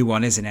that's a new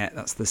one, isn't it?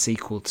 That's the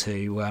sequel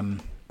to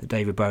the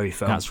David Bowie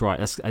film. That's right.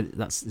 Is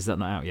that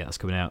not out yet? That's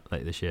coming out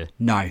later this year.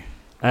 No.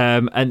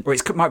 And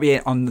it might be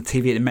on the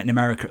TV in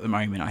America at the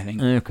moment, I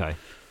think. Okay.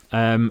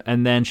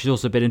 And then she's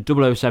also been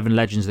in 007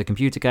 Legends, the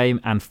computer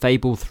game, and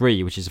Fable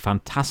 3, which is a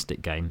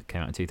fantastic game that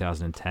came out in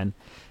 2010.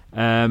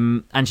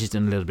 And she's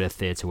done a little bit of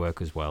theatre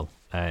work as well,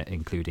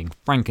 including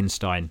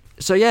Frankenstein.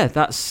 So yeah,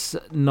 that's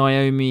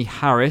Naomi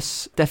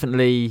Harris.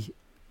 Definitely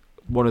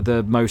one of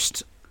the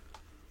most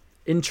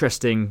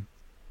interesting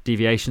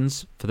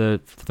deviations for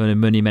the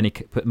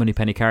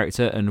Moneypenny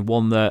character, and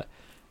one that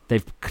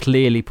they've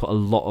clearly put a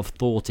lot of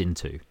thought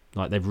into.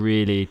 Like they've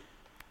really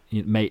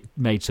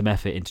made some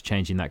effort into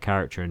changing that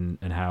character and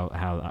how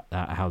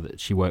that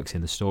she works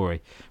in the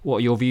story. What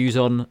are your views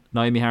on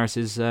Naomi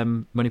Harris's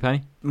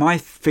Moneypenny? My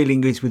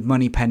feeling is with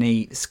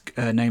Moneypenny,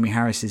 Naomi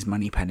Harris's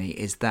Moneypenny,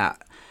 is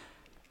that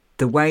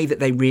the way that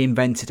they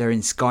reinvented her in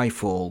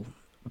Skyfall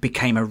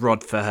became a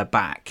rod for her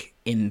back,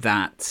 in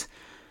that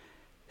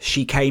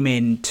she came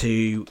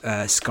into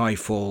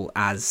Skyfall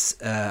as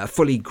a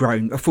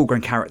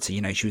full-grown character.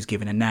 You know, she was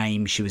given a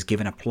name, she was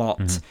given a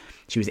plot,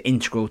 she was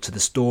integral to the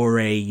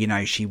story. You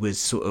know, she was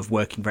sort of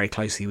working very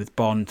closely with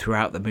Bond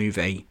throughout the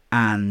movie,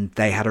 and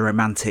they had a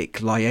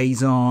romantic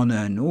liaison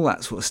and all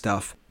that sort of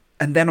stuff.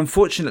 And then,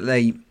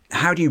 unfortunately,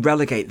 how do you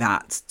relegate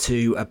that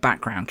to a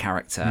background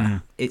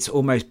character? It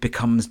almost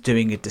becomes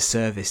doing a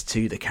disservice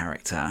to the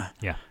character.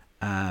 Yeah.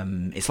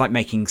 It's like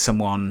making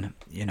someone,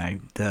 you know,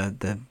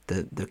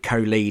 the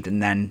co-lead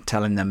and then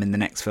telling them in the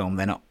next film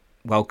they're not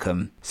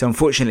welcome. So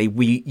unfortunately,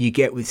 you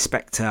get with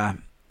Spectre,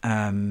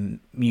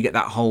 you get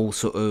that whole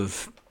sort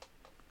of,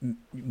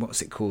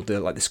 what's it called,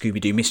 like the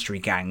Scooby-Doo mystery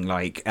gang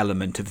like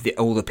element of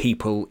all the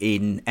people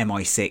in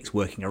MI6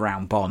 working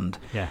around Bond.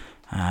 Yeah,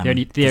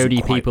 the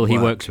only people he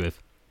works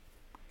with.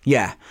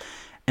 Yeah,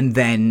 and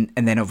then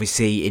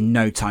obviously in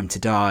No Time to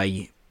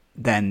Die,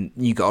 then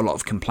you got a lot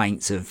of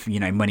complaints of, you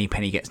know,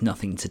 Moneypenny gets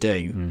nothing to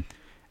do.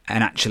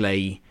 And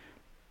actually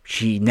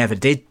she never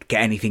did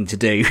get anything to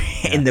do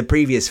in the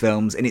previous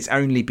films, and it's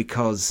only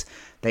because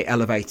they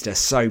elevated her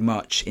so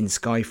much in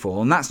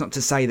Skyfall. And that's not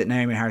to say that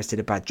Naomi Harris did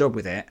a bad job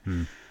with it.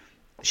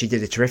 She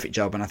did a terrific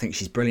job, and I think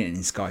she's brilliant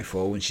in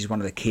Skyfall, and she's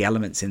one of the key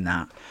elements in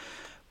that.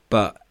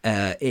 But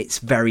it's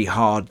very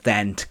hard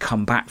then to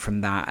come back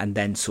from that and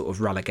then sort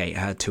of relegate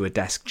her to a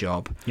desk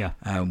job,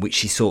 which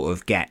she sort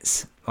of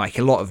gets. Like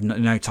a lot of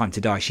No Time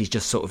to Die, she's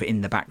just sort of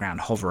in the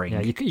background hovering.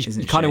 Yeah, you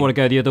kind of want to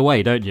go the other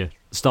way, don't you?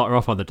 Start her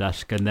off on the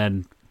desk, and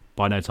then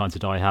by No Time to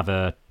Die, have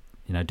her,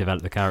 you know,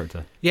 develop the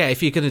character. Yeah,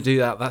 if you're going to do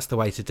that, that's the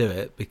way to do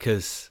it,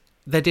 because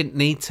they didn't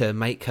need to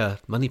make her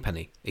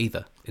Moneypenny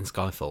either in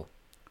Skyfall.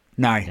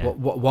 No. Yeah.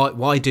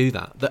 Why do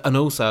that? And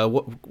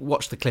also,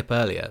 watch the clip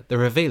earlier. The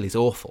reveal is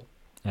awful.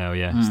 Oh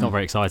yeah, it's not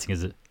very exciting,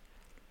 is it?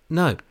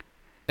 No.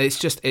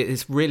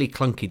 It's really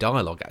clunky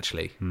dialogue,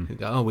 actually.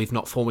 Oh, we've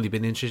not formally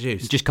been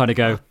introduced. You just kind of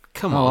go,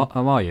 come on.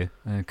 How are you?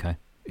 Okay.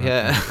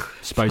 Yeah.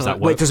 Suppose that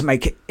works. Well, it doesn't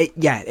make it.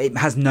 It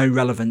has no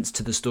relevance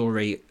to the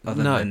story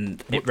other than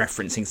it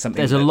referencing something.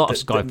 There's a lot of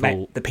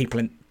Skyfall. The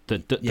people in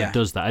that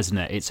does that, isn't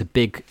it? It's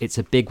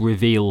a big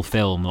reveal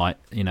film. Like,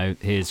 you know,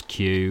 here's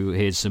Q,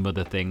 here's some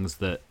other things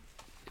that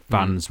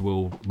fans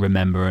will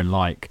remember and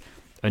like.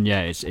 And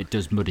yeah, it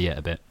does muddy it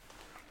a bit.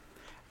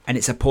 And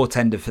it's a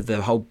portender for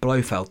the whole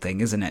Blofeld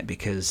thing, isn't it?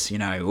 Because,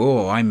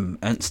 I'm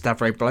Ernst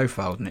Stavro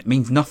Blofeld, and it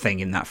means nothing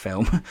in that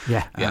film.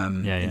 Yeah.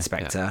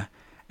 Inspector. Yeah.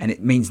 And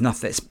it means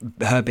nothing.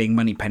 Her being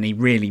Moneypenny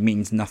really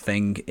means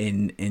nothing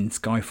in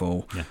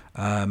Skyfall.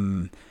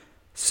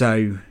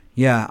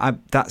 Yeah.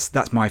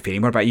 That's my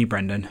feeling. What about you,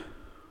 Brendan?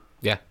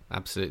 Yeah,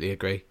 absolutely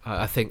agree.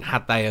 I think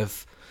had they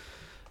have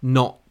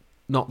not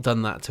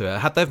done that to her,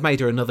 had they have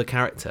made her another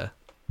character,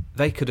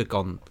 they could have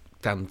gone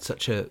down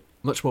such a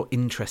much more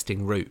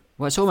interesting route.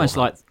 Well, it's almost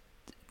like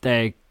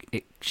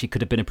she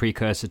could have been a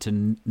precursor to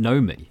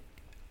Nomi.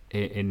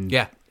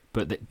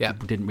 But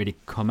that didn't really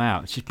come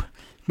out. She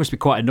must be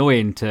quite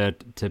annoying to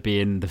be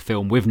in the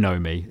film with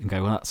Nomi and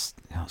go, well, that's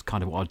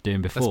kind of what I was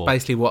doing before. That's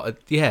basically what.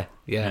 Yeah.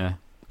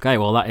 Okay,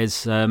 well, that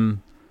is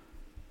Naomi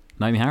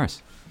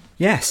Harris.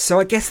 Yes, so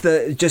I guess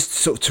just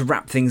sort of to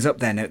wrap things up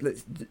then,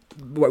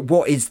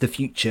 what is the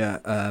future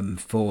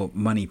for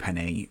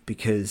Moneypenny?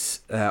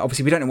 Because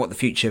obviously we don't know what the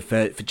future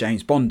for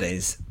James Bond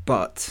is,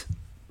 but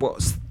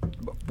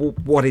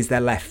what is there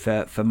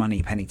left for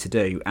Moneypenny to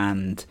do?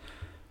 And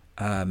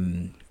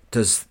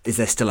is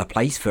there still a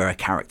place for a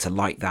character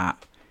like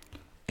that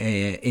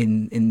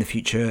in the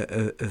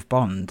future of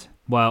Bond?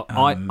 Well,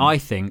 I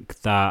think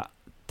that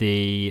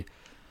learn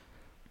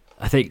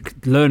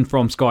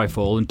from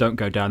Skyfall and don't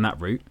go down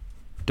that route.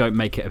 Don't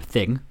make it a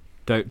thing.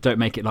 Don't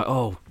make it like,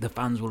 oh, the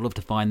fans will love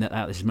to find that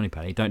out. This is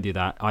Moneypenny. Don't do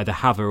that. Either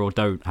have her or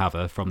don't have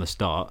her from the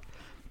start.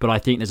 But I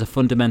think there's a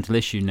fundamental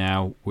issue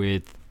now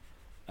with,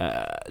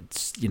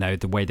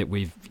 the way that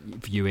we're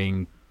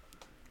viewing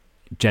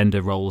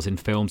gender roles in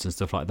films and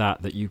stuff like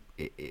that. That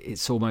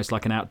it's almost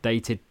like an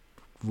outdated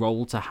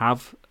role to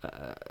have,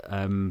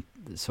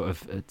 sort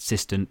of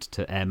assistant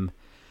to M.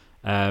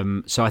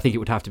 So I think it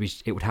would have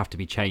to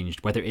be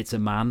changed, whether it's a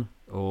man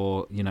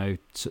or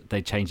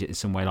they change it in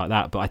some way like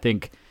that. But I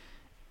think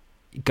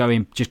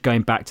going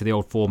back to the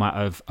old format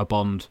of a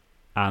Bond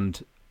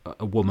and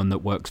a woman that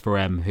works for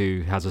M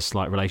who has a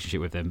slight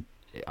relationship with him,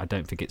 I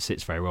don't think it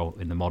sits very well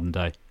in the modern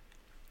day.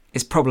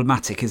 It's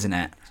problematic, isn't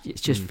it?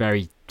 It's just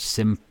very it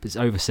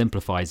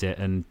oversimplifies it,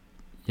 and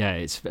yeah,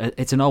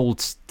 it's an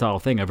old style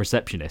thing, a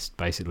receptionist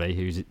basically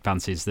who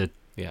fancies the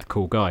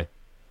cool guy.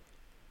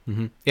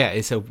 Mm-hmm. Yeah,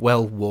 it's a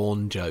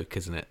well-worn joke,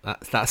 isn't it?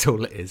 That's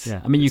all it is. Yeah,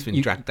 I mean, it's been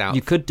dragged out.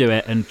 You could do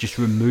it and just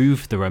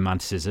remove the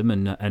romanticism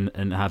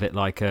and have it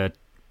like a,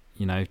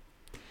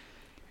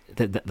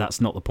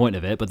 that's not the point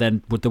of it. But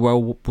then would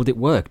it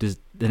work?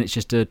 Then it's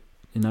just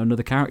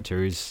another character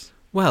who's.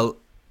 Well,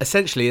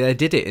 essentially they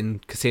did it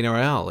in Casino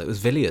Royale. It was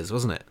Villiers,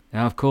 wasn't it?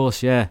 Yeah, of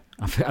course. Yeah.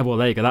 Well,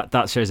 there you go.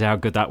 That shows how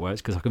good that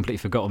works because I completely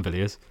forgotten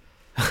Villiers.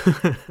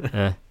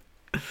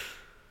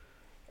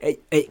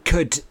 It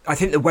could. I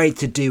think the way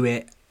to do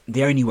it.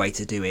 The only way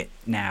to do it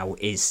now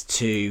is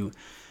to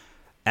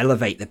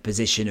elevate the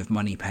position of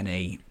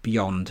Moneypenny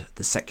beyond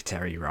the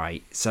secretary,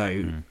 right?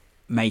 So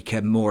make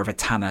her more of a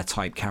Tanner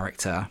type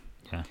character.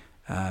 Yeah.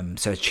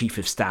 So a chief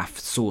of staff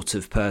sort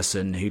of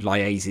person who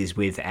liaises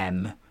with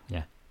M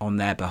on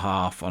their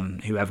behalf, on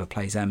whoever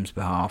plays M's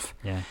behalf.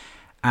 Yeah.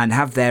 And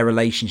have their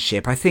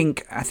relationship. I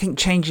think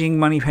changing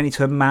Moneypenny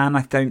to a man,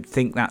 I don't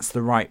think that's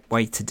the right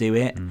way to do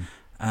it.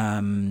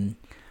 I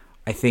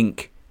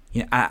think.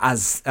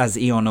 As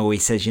Eon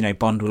always says,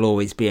 Bond will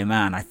always be a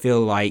man. I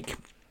feel like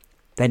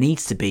there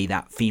needs to be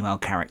that female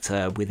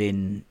character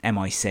within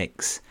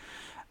MI6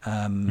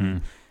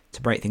 to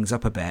break things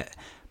up a bit.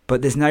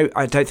 But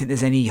I don't think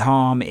there's any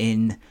harm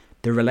in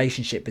the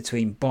relationship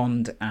between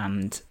Bond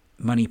and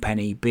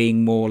Moneypenny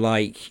being more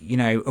like,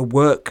 a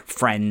work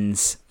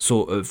friends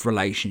sort of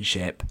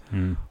relationship.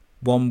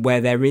 One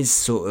where there is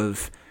sort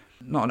of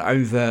not an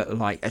overt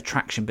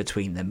attraction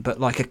between them, but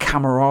like a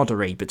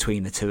camaraderie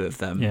between the two of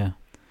them. Yeah.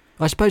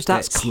 I suppose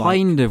that's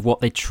kind of what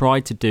they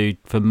tried to do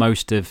for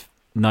most of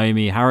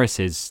Naomi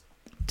Harris's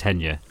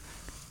tenure.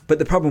 But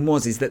the problem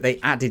is that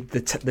they added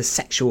the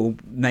sexual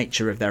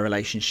nature of their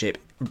relationship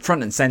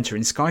front and centre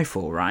in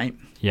Skyfall, right?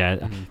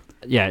 Yeah,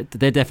 yeah.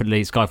 They're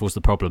definitely Skyfall's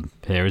the problem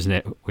here, isn't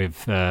it?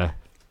 With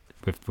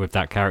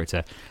that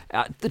character.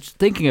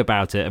 Thinking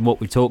about it and what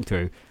we talked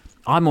through,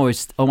 I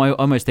almost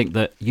think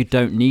that you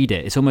don't need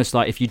it. It's almost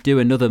like if you do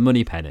another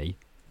Moneypenny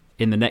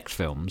in the next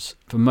films,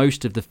 for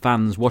most of the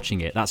fans watching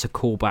it, that's a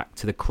callback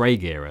to the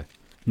Craig era,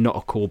 not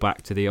a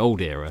callback to the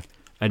old era.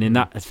 And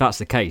if that's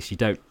the case, you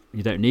don't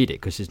need it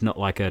because it's not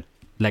like a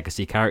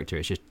legacy character.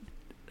 It's just,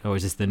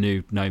 is this the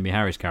new Naomi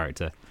Harris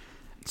character?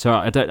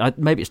 So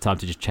maybe it's time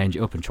to just change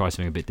it up and try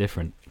something a bit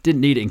different.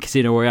 Didn't need it in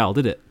Casino Royale,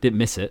 did it? Didn't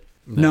miss it.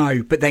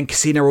 No, but then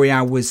Casino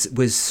Royale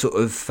was sort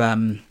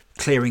of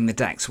clearing the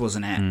decks,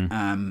 wasn't it?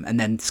 And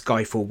then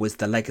Skyfall was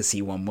the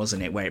legacy one,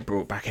 wasn't it, where it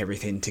brought back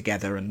everything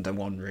together under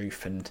one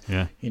roof and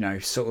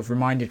sort of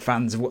reminded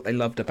fans of what they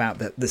loved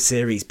about the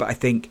series. But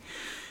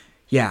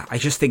I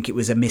just think it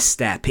was a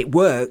misstep. It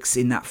works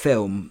in that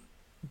film,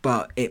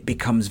 but it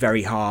becomes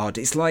very hard.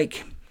 It's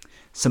like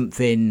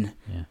something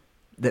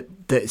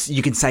that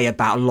you can say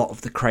about a lot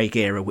of the Craig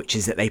era, which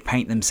is that they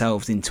paint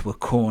themselves into a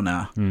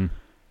corner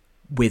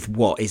with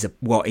what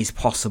is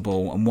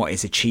possible and what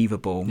is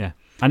achievable. Yeah.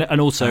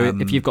 And also,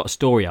 if you've got a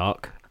story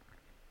arc,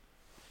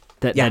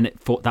 then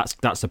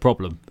that's the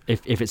problem.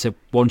 If it's a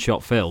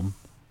one-shot film,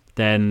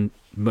 then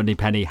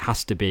Moneypenny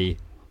has to be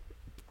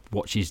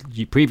what she's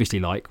previously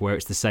like, where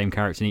it's the same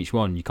character in each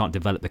one. You can't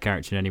develop the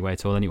character in any way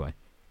at all anyway.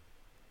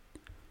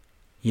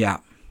 Yeah.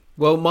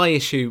 Well, my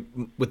issue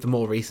with the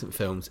more recent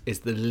films is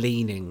the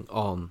leaning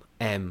on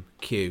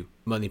MQ,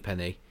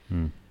 Moneypenny,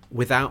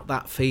 without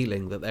that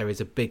feeling that there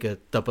is a bigger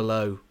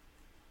 00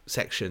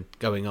 section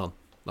going on.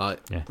 Like,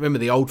 remember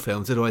the old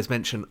films, they'd always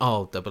mention,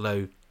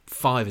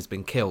 005 has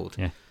been killed.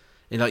 Yeah.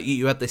 And like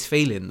you had this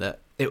feeling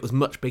that it was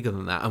much bigger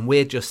than that, and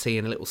we're just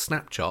seeing a little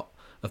snapshot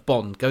of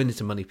Bond going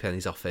into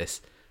Moneypenny's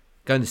office,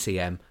 going to see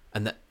M,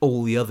 and that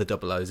all the other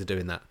 00s are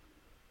doing that.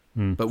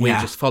 But we're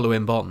just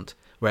following Bond.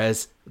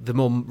 Whereas the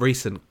more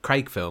recent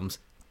Craig films,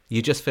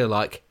 you just feel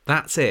like,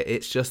 that's it,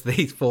 it's just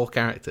these 4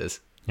 characters.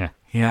 Yeah.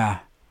 Yeah.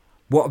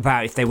 What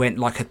about if they went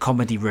like a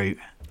comedy route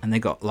and they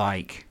got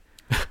like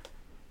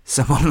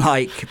someone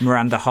like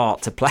Miranda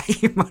Hart to play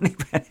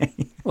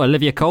Moneypenny? Well,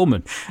 Olivia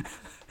Colman.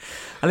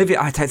 I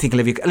don't think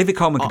Olivia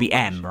Colman could be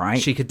M,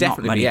 right? She could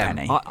definitely be M.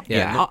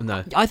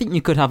 No. I think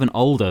you could have an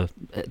older,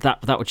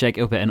 that would shake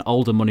it up, an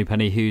older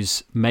Moneypenny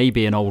who's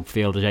maybe an old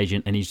field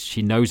agent and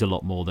she knows a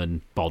lot more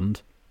than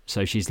Bond.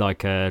 So she's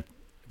like a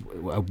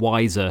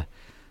wiser.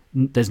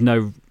 There's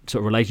no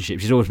sort of relationship.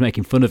 She's always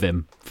making fun of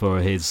him for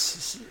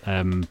his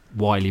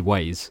wily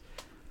ways.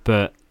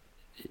 But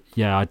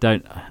yeah, I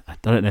don't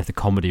know if the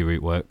comedy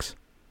route works.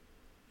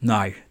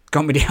 No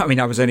comedy. I mean,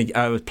 I was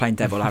playing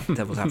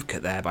devil's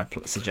advocate there by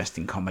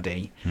suggesting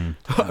comedy.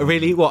 A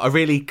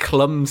really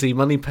clumsy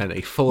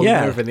Moneypenny falling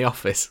over in the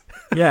office.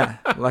 Yeah,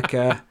 like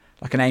an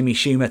Amy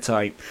Schumer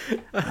type.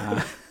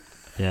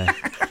 Yeah.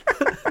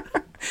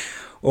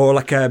 Or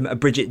like a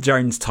Bridget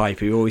Jones type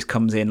who always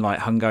comes in like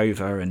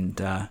hungover and...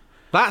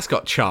 That's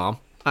got charm,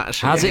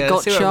 actually. Has it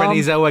got see charm? What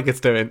Renée Zellweger's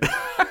doing.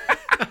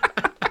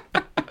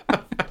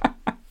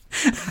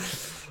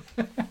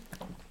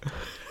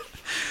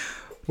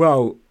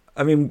 Well,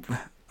 I mean,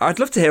 I'd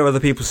love to hear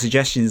other people's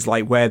suggestions,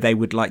 like where they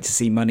would like to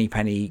see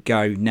Moneypenny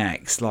go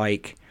next.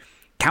 Like,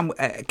 can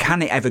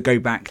it ever go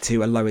back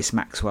to a Lois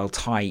Maxwell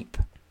type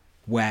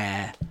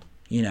where,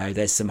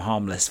 there's some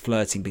harmless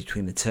flirting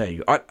between the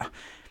two?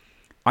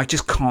 I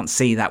just can't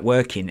see that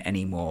working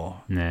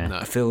anymore. No.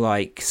 I feel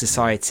like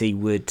society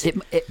would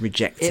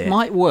reject it. It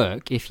might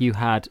work if you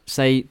had,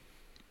 say,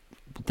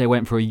 they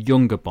went for a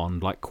younger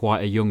Bond, like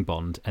quite a young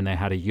Bond, and they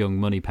had a young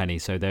Moneypenny,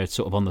 so they're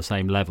sort of on the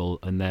same level,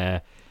 and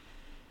their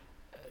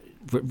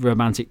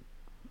romantic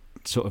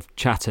sort of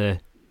chatter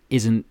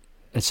isn't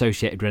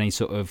associated with any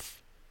sort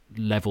of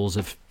levels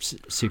of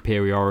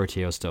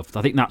superiority or stuff.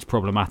 I think that's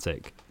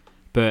problematic.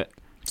 But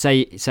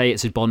say it's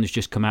a Bond who's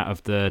just come out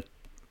of the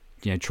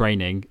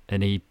training,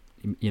 and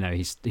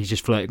he's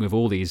just flirting with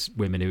all these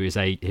women who's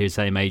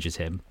same age as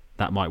him.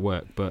 That might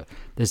work, but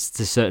there's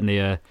certainly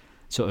a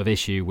sort of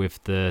issue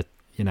with the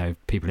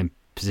people in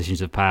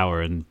positions of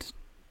power and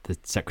the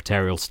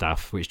secretarial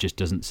staff, which just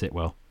doesn't sit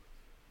well.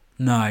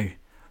 No.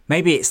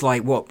 Maybe it's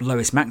like what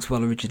Lois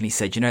Maxwell originally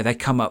said, they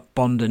come up,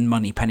 Bond and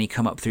Moneypenny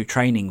come up through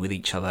training with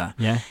each other.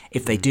 Yeah.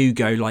 If they do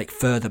go like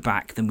further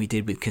back than we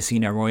did with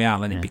Casino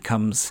Royale, and it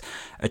becomes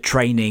a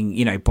training,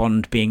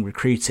 Bond being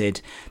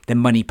recruited, then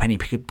Moneypenny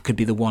could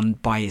be the one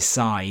by his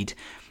side.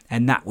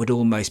 And that would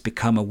almost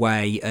become a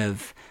way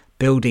of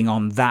building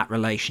on that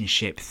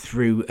relationship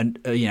through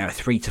a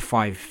 3 to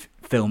 5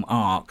 film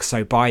arc.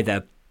 So by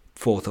the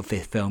 4th or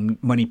 5th film,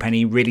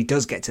 Moneypenny really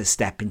does get to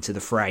step into the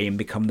fray and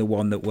become the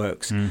one that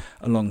works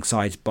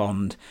alongside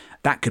Bond.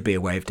 That could be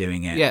a way of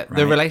doing it. Yeah, right?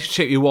 The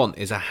relationship you want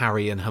is a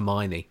Harry and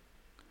Hermione.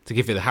 To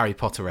give you the Harry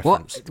Potter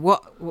reference.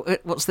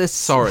 What's this?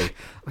 Sorry.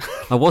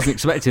 I wasn't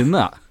expecting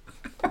that.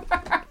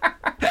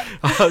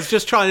 I was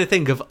just trying to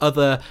think of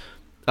other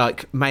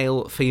like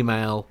male,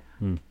 female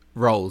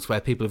roles where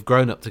people have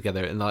grown up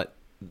together, and like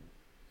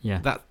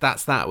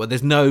that's where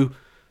there's no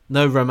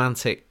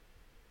romantic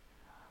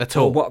at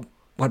all.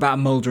 What about a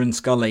Mulder and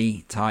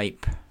Scully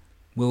type?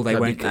 Will they?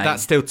 Won't they?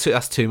 That's still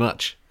that's too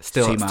much.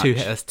 Still,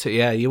 That's too.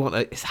 Yeah,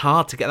 it's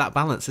hard to get that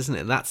balance, isn't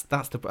it?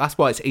 That's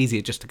why it's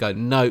easier just to go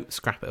no,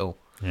 scrap it all.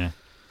 Yeah.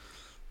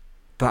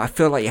 But I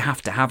feel like you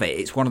have to have it.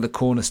 It's one of the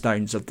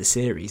cornerstones of the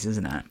series,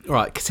 isn't it?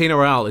 Right, Casino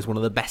Royale is one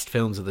of the best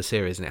films of the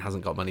series, and it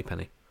hasn't got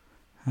Moneypenny.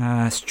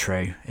 That's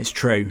true. It's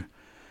true.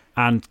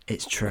 And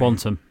it's true.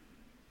 Quantum.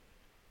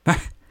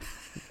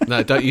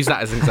 No, don't use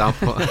that as an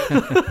example.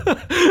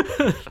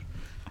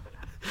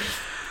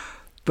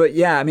 But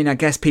yeah, I mean, I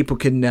guess people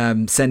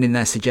can send in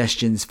their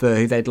suggestions for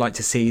who they'd like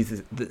to see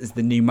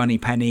the new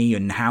Moneypenny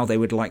and how they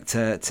would like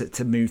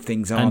to move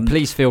things on. And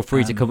please feel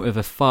free to come up with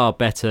a far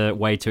better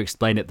way to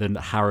explain it than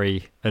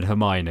Harry and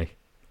Hermione.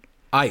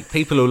 Aye,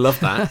 people will love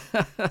that.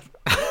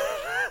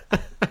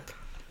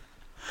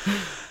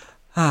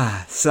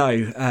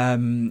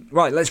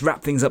 Right, let's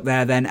wrap things up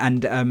there then.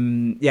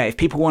 And if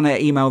people want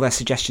to email their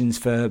suggestions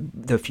for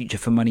the future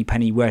for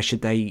Moneypenny, where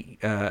should they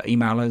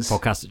email us?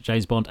 Podcast at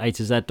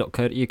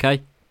jamesbond.a-to-z.co.uk.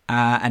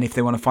 And if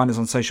they want to find us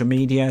on social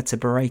media, to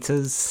berate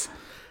us.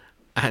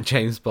 At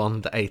James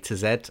Bond A to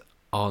Z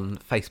on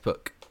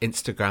Facebook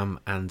Instagram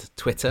and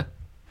Twitter.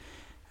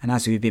 And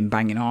as we've been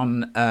banging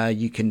on,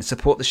 you can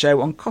support the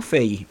show on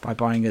Coffee by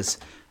buying us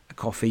a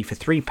coffee for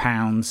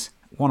 £3,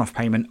 one-off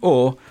payment,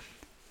 or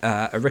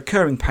a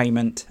recurring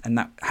payment, and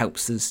that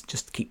helps us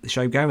just keep the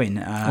show going.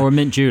 Or a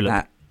mint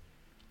julep.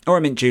 Or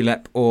a mint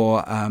julep,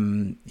 or a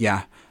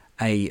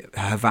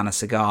Havana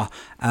cigar.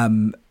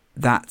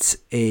 That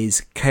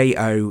is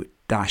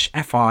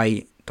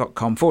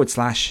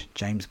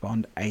ko-fi.com/James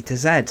Bond A to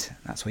Z.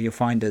 That's where you'll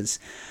find us.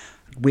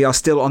 We are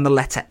still on the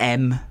letter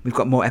M. We've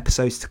got more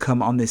episodes to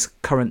come on this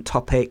current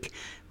topic.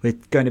 We're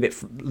going a bit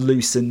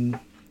loose and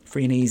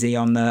free and easy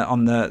on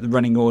the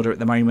running order at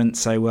the moment.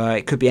 So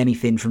it could be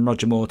anything from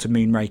Roger Moore to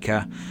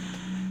Moonraker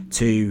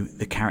to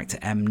the character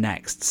M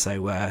next.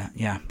 So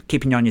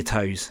keeping you on your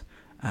toes.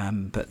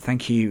 But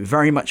thank you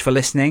very much for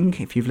listening.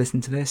 If you've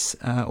listened to this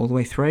all the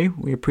way through,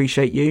 we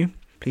appreciate you.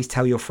 Please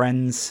tell your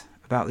friends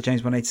about the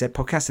James Bond A to Z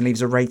podcast and leave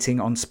us a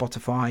rating on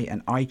Spotify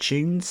and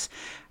iTunes.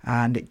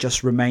 And it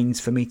just remains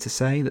for me to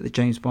say that the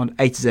James Bond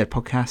A to Z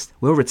podcast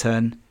will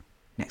return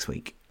next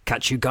week.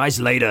 Catch you guys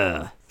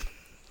later.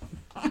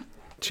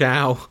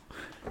 Ciao.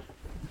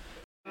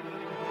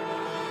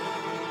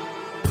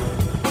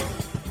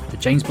 The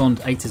James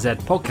Bond A to Z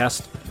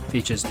podcast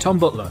features Tom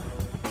Butler,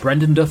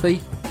 Brendan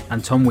Duffy,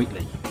 and Tom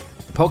Wheatley.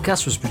 The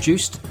podcast was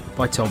produced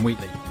by Tom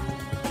Wheatley,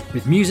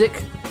 with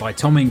music by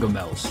Tom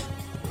Ingelmells,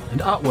 and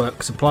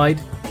artwork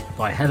supplied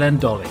by Helen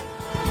Dolly.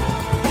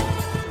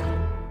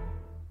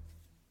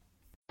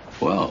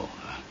 Well,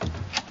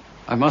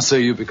 I must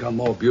say you become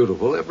more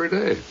beautiful every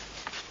day.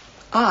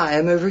 I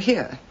am over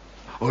here.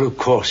 Well, of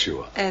course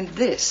you are. And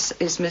this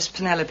is Miss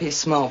Penelope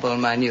Smallbone,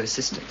 my new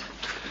assistant.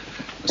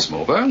 Miss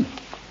Smallbone?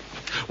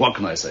 What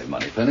can I say,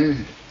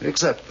 Moneypenny?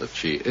 Except that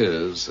she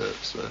is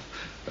as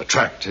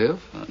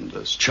attractive and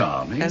as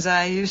charming. As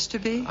I used to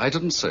be? I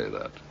didn't say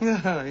that.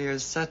 Oh, you're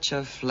such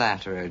a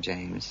flatterer,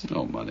 James.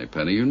 Oh,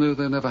 Moneypenny, you know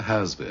there never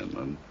has been,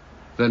 and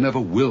there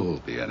never will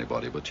be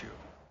anybody but you.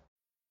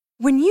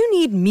 When you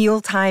need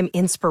mealtime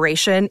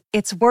inspiration,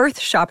 it's worth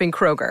shopping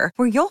Kroger,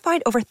 where you'll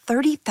find over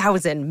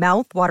 30,000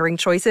 mouth-watering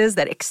choices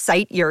that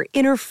excite your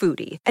inner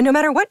foodie. And no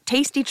matter what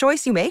tasty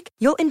choice you make,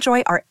 you'll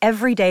enjoy our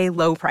everyday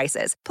low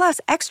prices, plus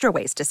extra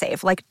ways to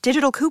save, like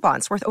digital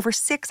coupons worth over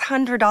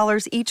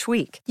 $600 each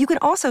week. You can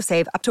also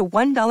save up to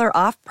 $1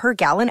 off per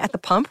gallon at the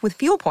pump with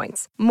fuel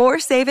points. More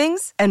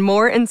savings and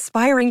more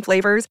inspiring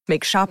flavors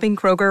make shopping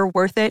Kroger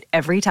worth it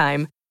every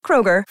time.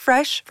 Kroger,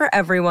 fresh for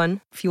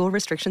everyone. Fuel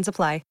restrictions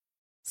apply.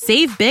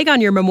 Save big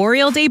on your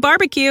Memorial Day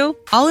barbecue,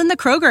 all in the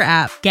Kroger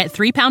app. Get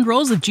 3-pound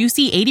rolls of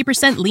juicy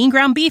 80% lean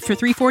ground beef for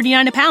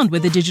 $3.49 a pound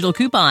with a digital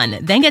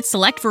coupon. Then get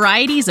select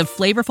varieties of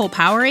flavorful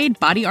Powerade,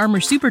 Body Armor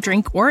Super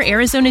Drink, or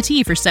Arizona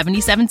tea for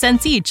 77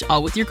 cents each,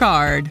 all with your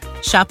card.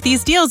 Shop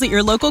these deals at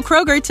your local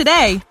Kroger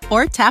today,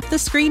 or tap the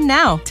screen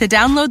now to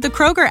download the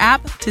Kroger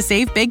app to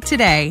save big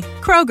today.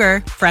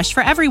 Kroger, fresh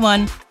for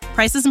everyone.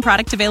 Prices and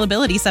product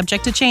availability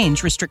subject to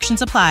change.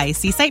 Restrictions apply.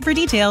 See site for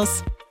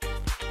details.